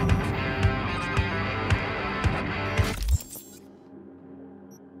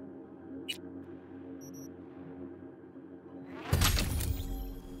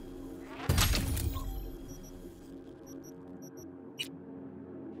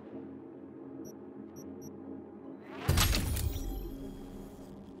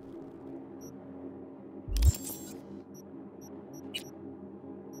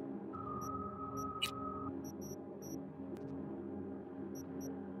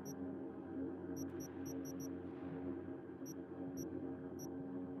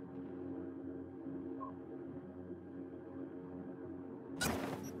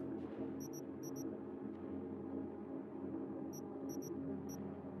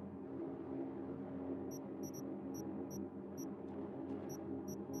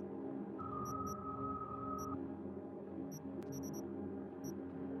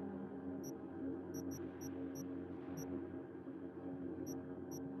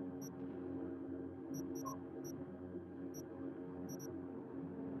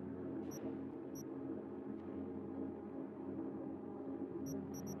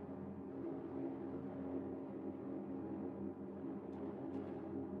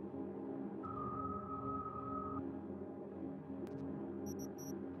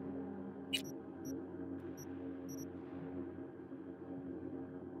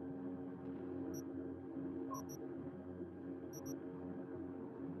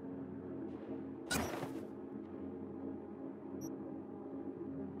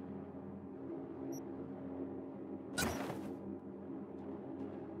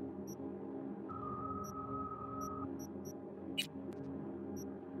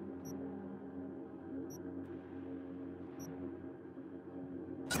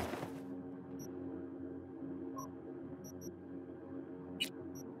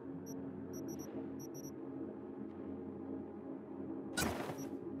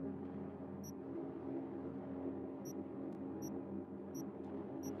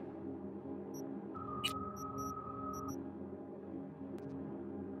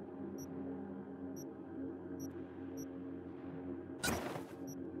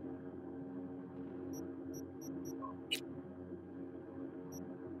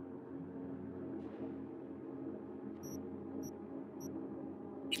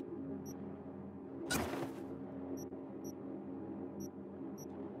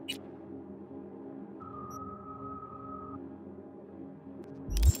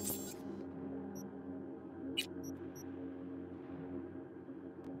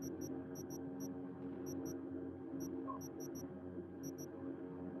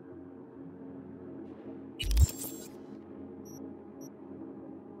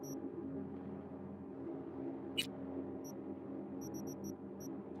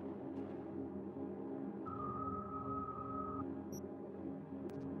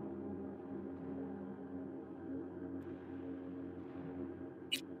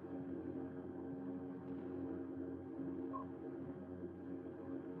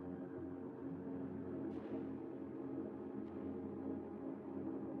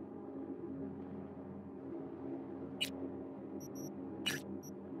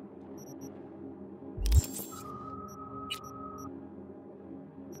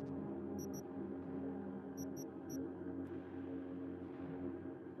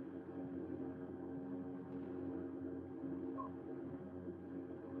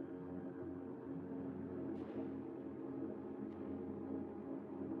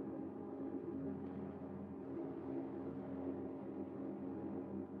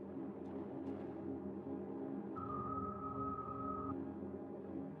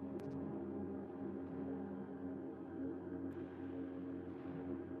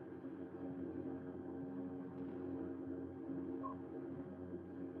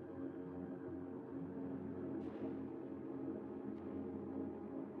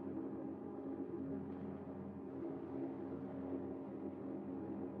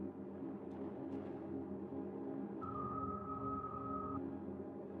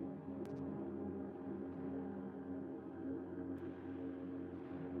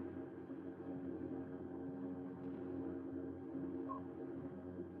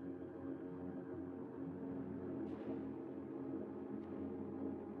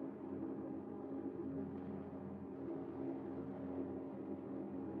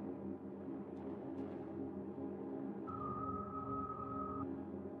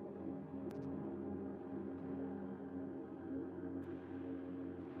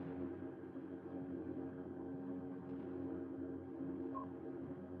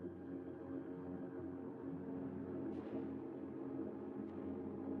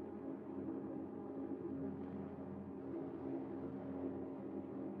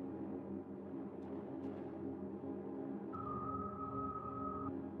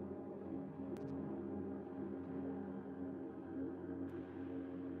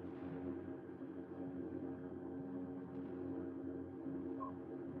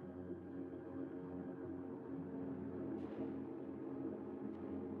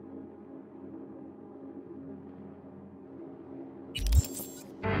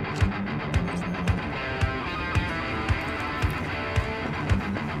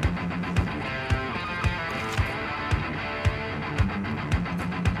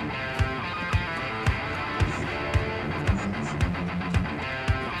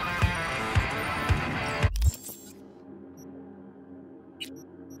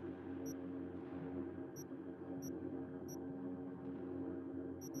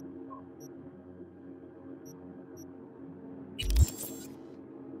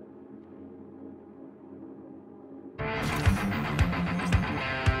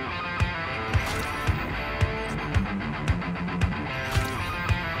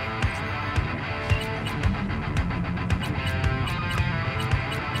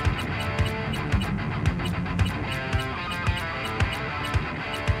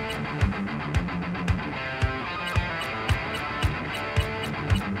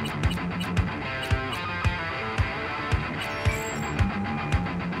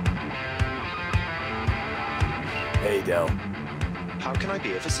 Hey, Del. How can I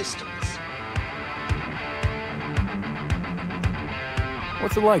be of assistance?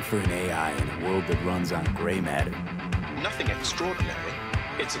 What's it like for an AI in a world that runs on gray matter? Nothing extraordinary.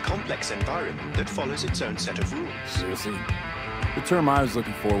 It's a complex environment that follows its own set of rules. Seriously? The term I was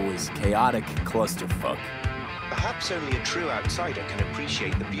looking for was chaotic clusterfuck. Perhaps only a true outsider can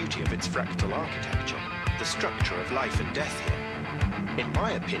appreciate the beauty of its fractal architecture, the structure of life and death here. In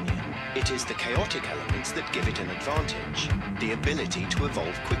my opinion, it is the chaotic elements that give it an advantage, the ability to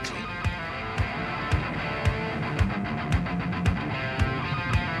evolve quickly.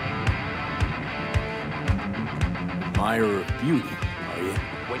 Admirer of beauty, are you?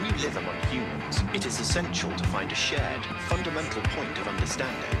 When you live among humans, it is essential to find a shared, fundamental point of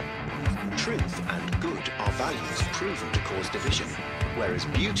understanding. Truth and good are values proven to cause division, whereas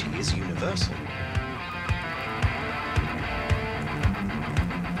beauty is universal.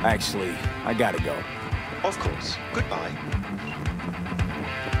 Actually, I gotta go. Of course. Goodbye.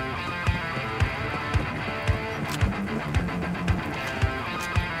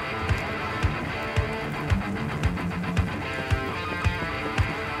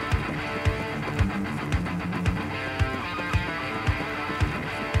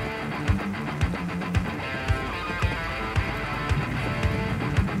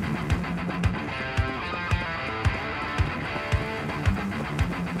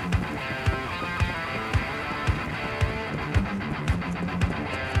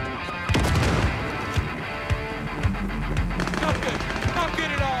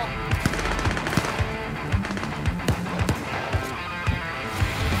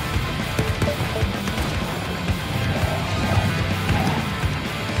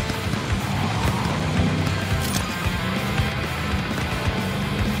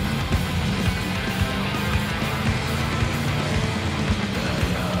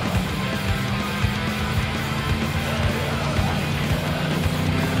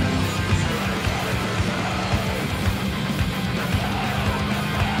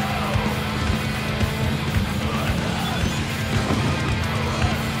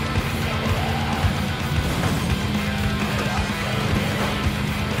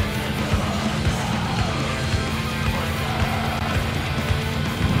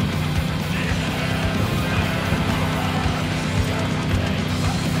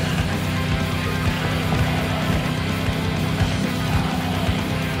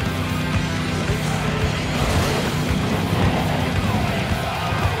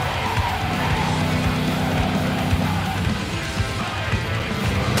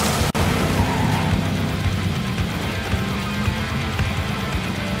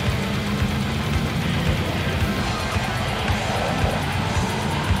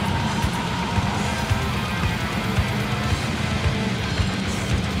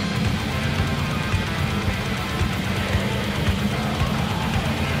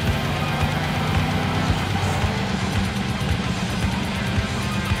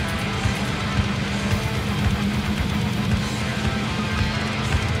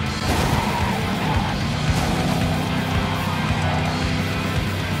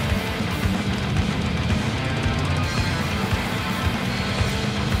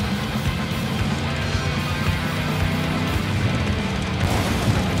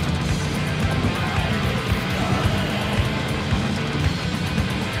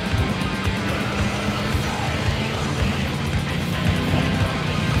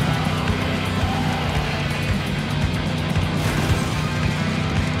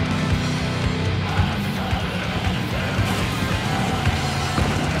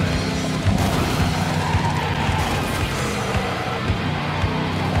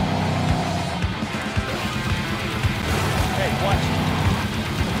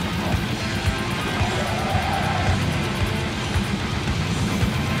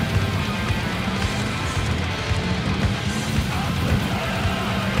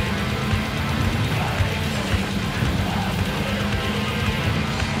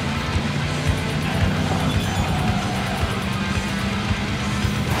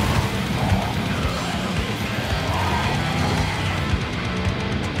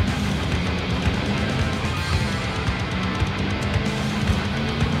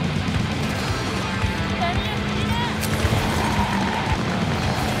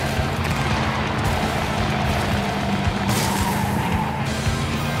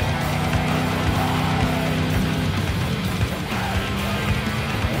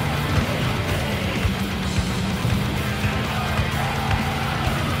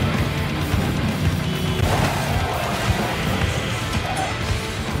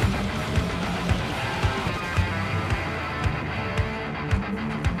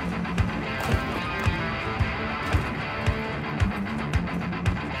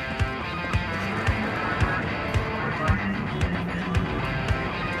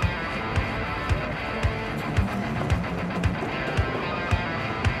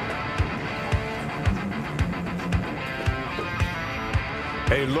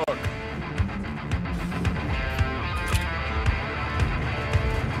 Hey, look.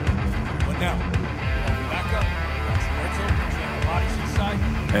 What now? Back up. Lights open, check the bodies inside.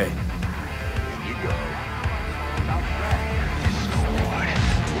 Hey. You go.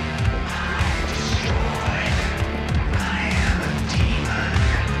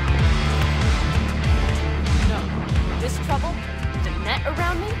 This trouble, the net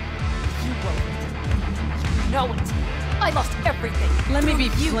around me, you wove it. You know it. I lost everything. Let me be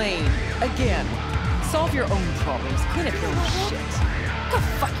plain. Again. Solve your own problems. Clean up your own shit. Go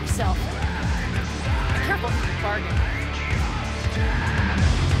fuck yourself. Careful, bargain.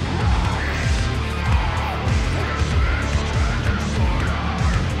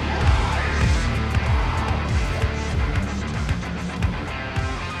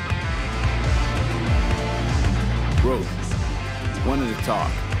 Rogue, wanted to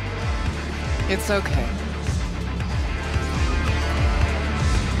talk. It's okay.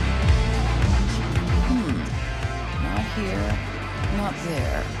 Not here, not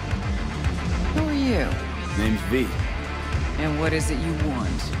there. Who are you? Name's V. And what is it you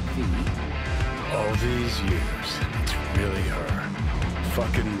want, V? All these years, it's really her.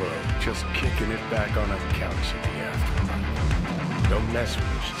 Fucking Rogue, just kicking it back on a couch in the afterlife. Don't mess with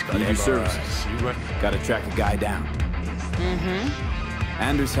her, she's got Need your MRIs. services. See what? Gotta track a guy down.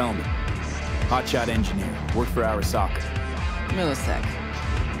 Anders Hellman. Hotshot engineer. Worked for Arasaka. Millisec.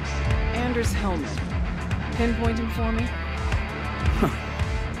 Anders Hellman. Pinpoint him for me?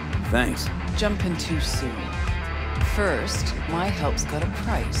 Thanks. Jumping too soon. First, my help's got a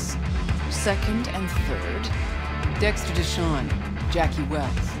price. Second and third, Dexter Deshawn, Jackie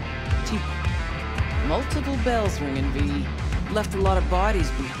Wells, T-Bone. Multiple bells ringing, V. Left a lot of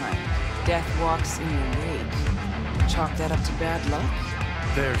bodies behind. Death walks in your wake. Chalk that up to bad luck?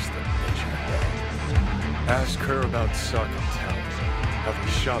 There's the bitch again. Ask her about Suck and Tell. How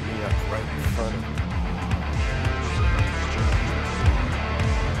they shot me up right in front of me.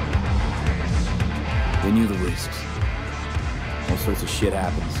 They knew the risks. All sorts of shit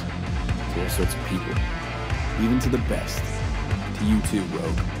happens. To all sorts of people. Even to the best. To you too,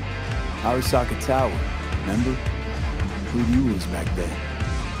 Rogue. Arasaka Tower, remember? Who'd you lose back then?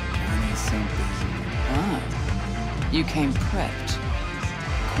 Johnny something. Ah. You came prepped.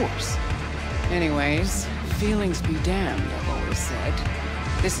 Of course. Anyways, feelings be damned, I've always said.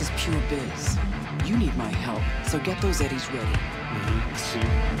 This is pure biz. You need my help, so get those eddies ready. See?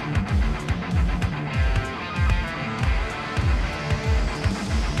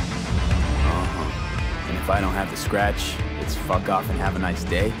 And if I don't have the scratch, it's fuck off and have a nice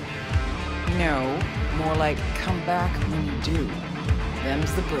day? No, more like come back when you do.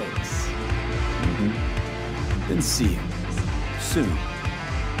 Them's the breaks. Then see you. Soon.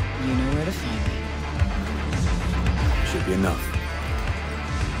 You know where to find me. Should be enough.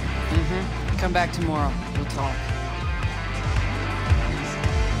 Come back tomorrow. We'll talk.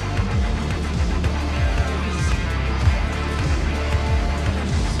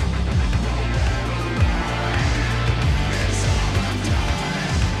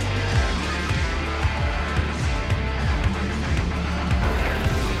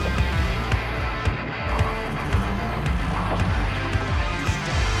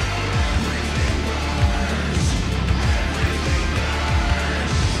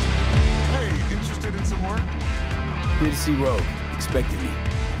 Here to see Rogue. Expected me.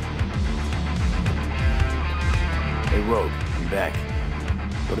 Hey, Rogue, I'm back.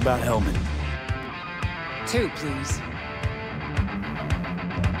 What about Hellman? 2, please.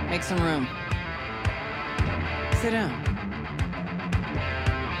 Make some room. Sit down.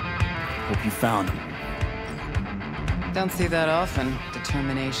 Hope you found him. Don't see that often.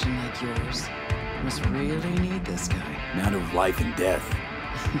 Determination like yours. Must really need this guy. Matter of life and death.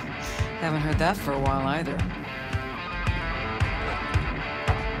 Haven't heard that for a while either.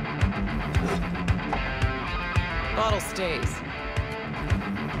 Bottle stays.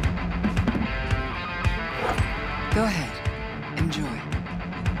 Go ahead. Enjoy.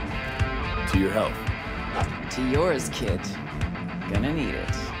 To your health. To yours, kid. Gonna need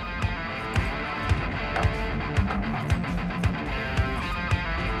it.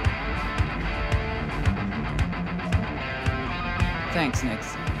 Thanks,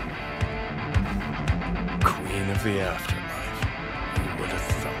 Nix. Queen of the afterlife. Who would have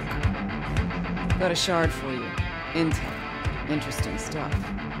thunk? Got a shard for you. Intel. Interesting stuff.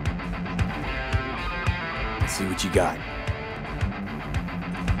 Let's see what you got.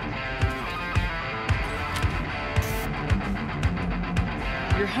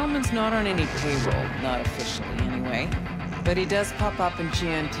 Your Hellman's not on any payroll, not officially anyway. But he does pop up in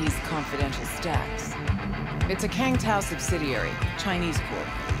GNT's confidential stacks. It's a Kang Tao subsidiary, Chinese corp.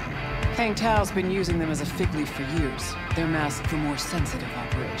 Kang Tao's been using them as a fig leaf for years. They're masked for more sensitive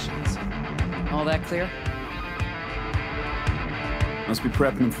operations. All that clear? Must be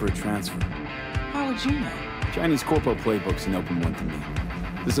prepping them for a transfer. How would you know? Chinese corpo playbook's an open one to me.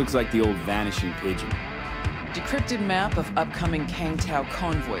 This looks like the old vanishing pigeon. Decrypted map of upcoming Kang Tao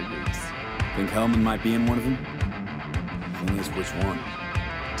convoy routes. Think Hellman might be in one of them? Thing is, which one?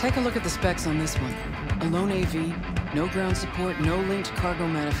 Take a look at the specs on this one. A lone AV, no ground support, no linked cargo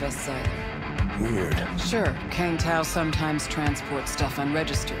manifests either. Weird. Sure, Kang Tao sometimes transports stuff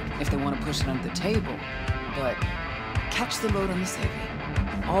unregistered if they want to push it under the table. But catch the load on this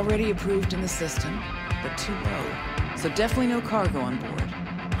AV. Already approved in the system, but too low. So definitely no cargo on board.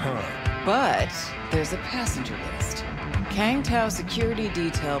 Huh. But there's a passenger list. Kang Tao security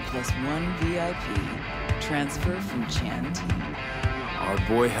detail plus 1 VIP. Transfer from Chan T. Our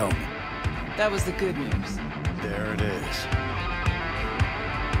boy Hellman. That was the good news. There it is.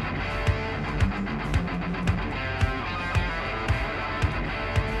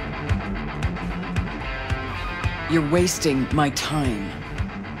 You're wasting my time.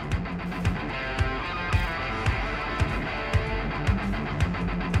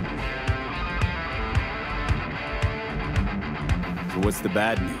 So what's the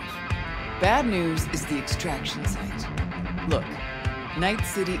bad news? Bad news is the extraction site. Look, Night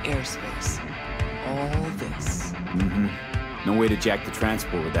City airspace. All this. Mm-hmm. No way to jack the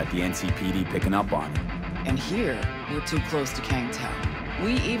transport without the NCPD picking up on it. And here, we're too close to Kang Tao.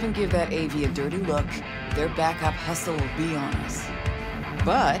 We even give that AV a dirty look, their backup hustle will be on us.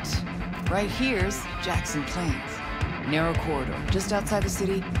 But, right here's Jackson Plains. Narrow corridor, just outside the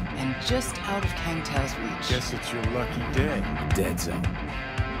city, and just out of Kang Tao's reach. Guess it's your lucky day. Dead zone.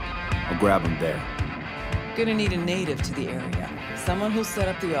 I'll grab him there. Gonna need a native to the area. Someone who'll set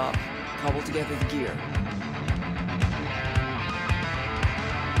up the op, cobble together the gear.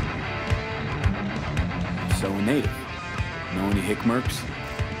 So a native. Know any hickmerks?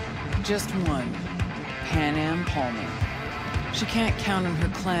 Just one. Pan Palmer. She can't count on her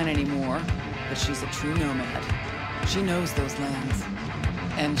clan anymore, but she's a true nomad. She knows those lands.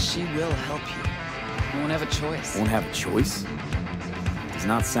 And she will help you. You won't have a choice. Won't have a choice? Does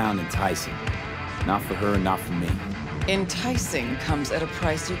not sound enticing. Not for her, not for me. Enticing comes at a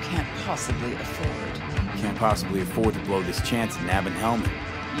price you can't possibly afford. Can't possibly afford to blow this chance at nabbing Hellman.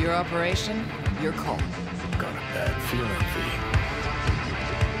 Your operation, your call. Got a bad feeling, V.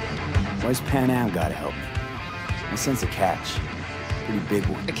 Why's Pan Am gotta help me? I sense a catch. Pretty big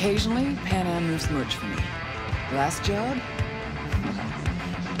one. Occasionally, Pan Am moves merch for me. Last job?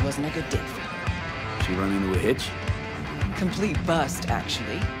 Well, wasn't a good day for her. She run into a hitch? Complete bust,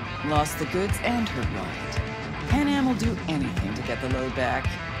 actually. Lost the goods and her ride. Pan Am will do anything to get the load back.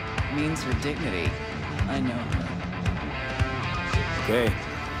 Means her dignity. I know her. Okay.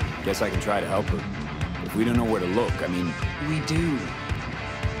 Guess I can try to help her. If we don't know where to look, I mean... We do.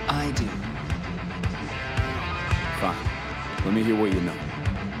 I do. Fine. Let me hear what you know.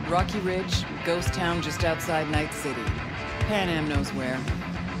 Rocky Ridge, ghost town just outside Night City. Pan Am knows where.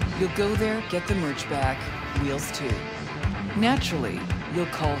 You'll go there, get the merch back. Wheels too. Naturally, you'll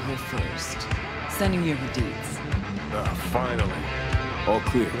call her first. Sending you her deeds. Finally. All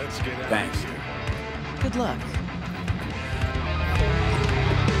clear. Let's get out Thanks. of here. Good luck.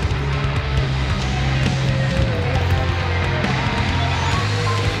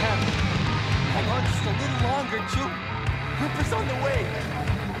 Hang on just a little longer, Chu. Ripper's on the way.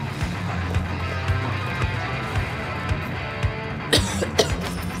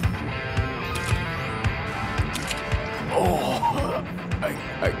 Oh,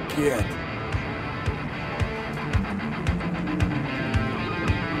 I can't.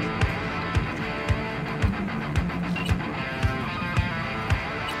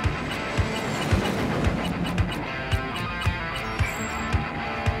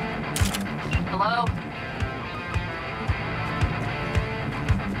 Hello?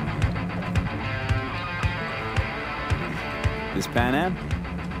 This Pan Am?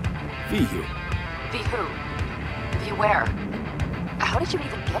 V here. V who? V where? How did you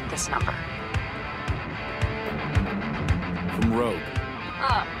even get this number? From Rogue.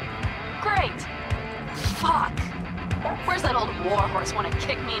 Great! Fuck! Where's that old warhorse want to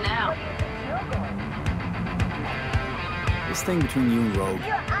kick me now? This thing between you and Rogue,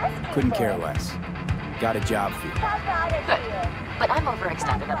 couldn't care less. Got a job for you. Good. But I'm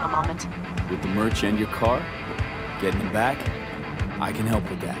overextended at the moment. With the merch and your car, getting it back, I can help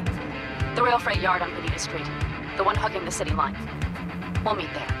with that. The rail freight yard on Bonita Street. The one hugging the city line. We'll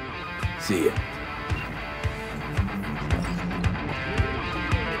meet there. See ya.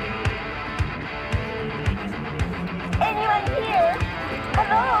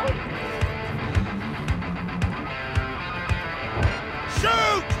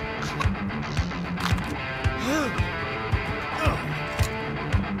 Shoot!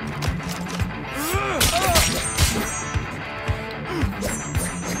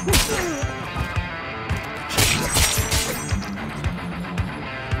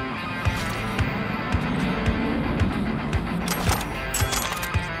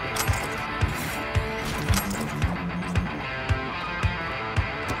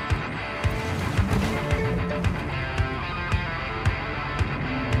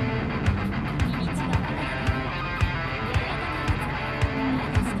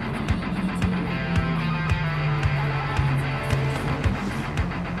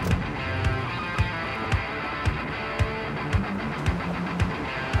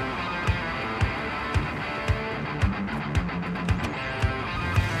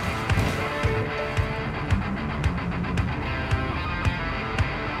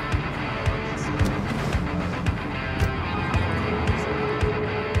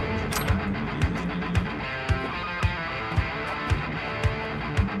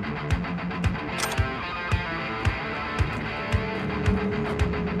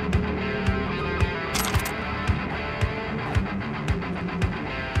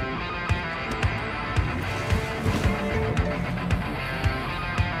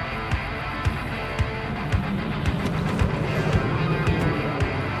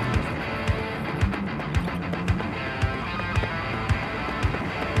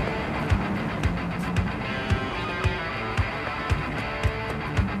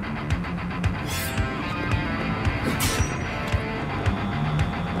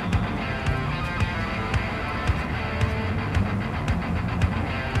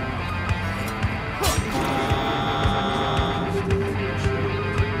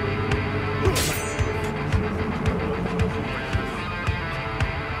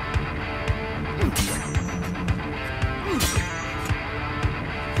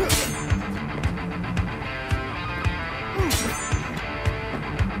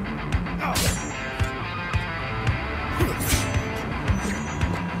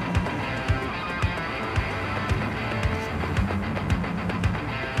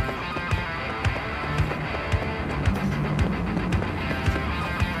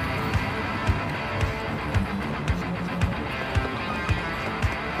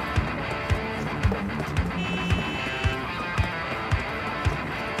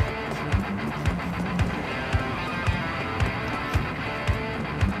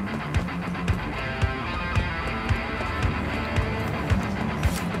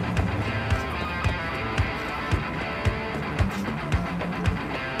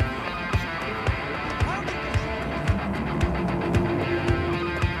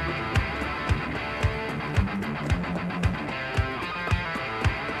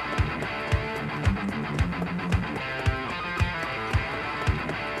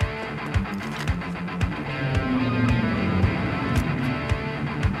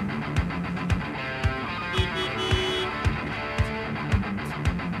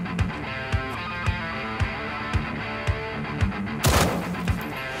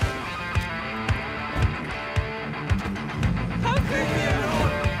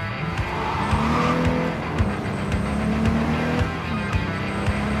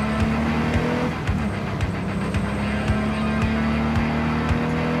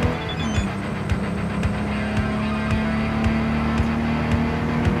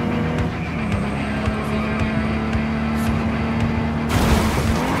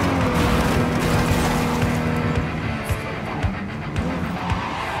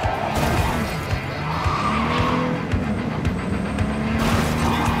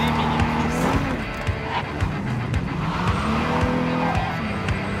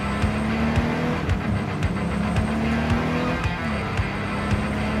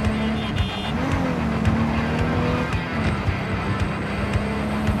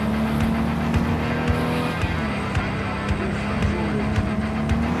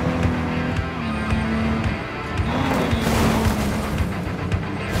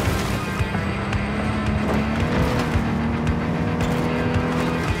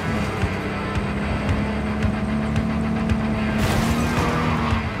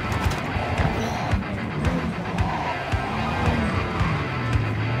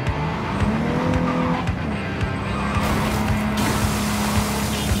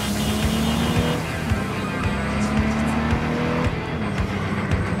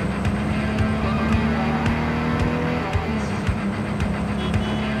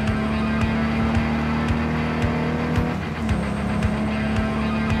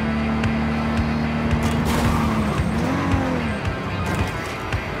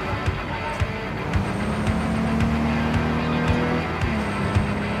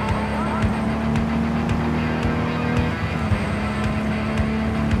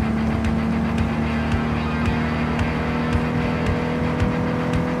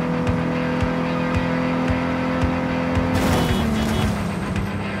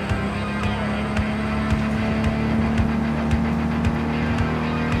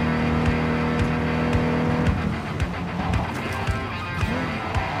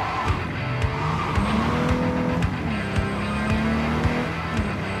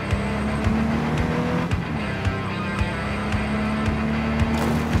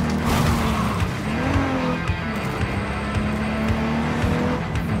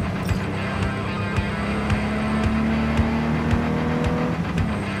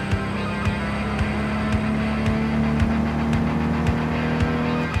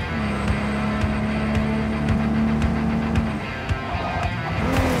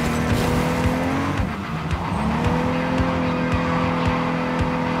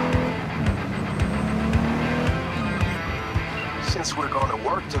 since we're gonna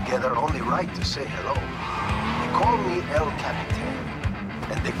work together, only right to say hello. They call me El Capitan,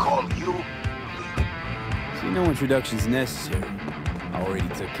 and they call you Lee. See, no introduction's necessary. I already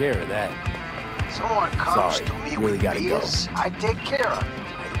took care of that. Someone comes Sorry, to me really with gotta beers, go. I take care of it.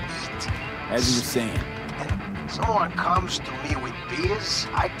 I eat. As you were saying. Someone comes to me with beers,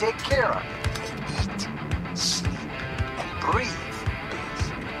 I take care of it. I eat, sleep, and breathe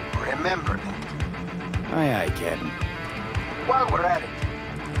beers. Remember that. Aye, aye, Captain. While we're at it,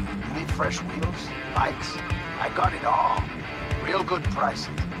 you need fresh wheels, bikes? I got it all. Real good prices.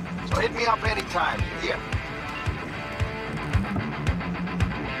 So hit me up anytime, you hear?